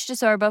 it's Paige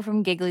DeSorbo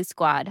from Giggly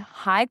Squad.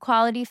 High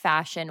quality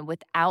fashion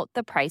without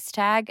the price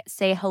tag.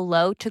 Say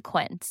hello to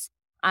Quince.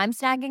 I'm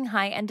snagging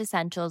high-end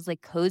essentials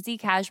like cozy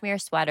cashmere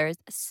sweaters,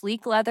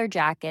 sleek leather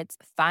jackets,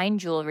 fine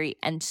jewelry,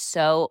 and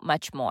so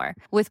much more.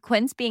 With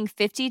Quince being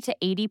 50 to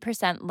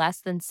 80%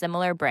 less than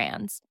similar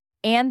brands.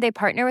 And they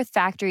partner with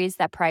factories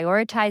that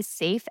prioritize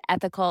safe,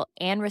 ethical,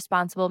 and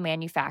responsible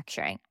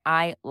manufacturing.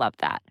 I love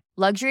that.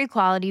 Luxury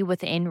quality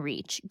within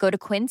reach. Go to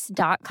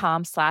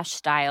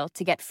quince.com/style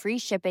to get free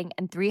shipping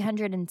and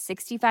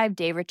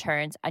 365-day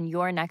returns on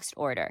your next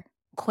order.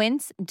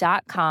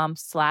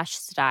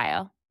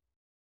 Quince.com/style.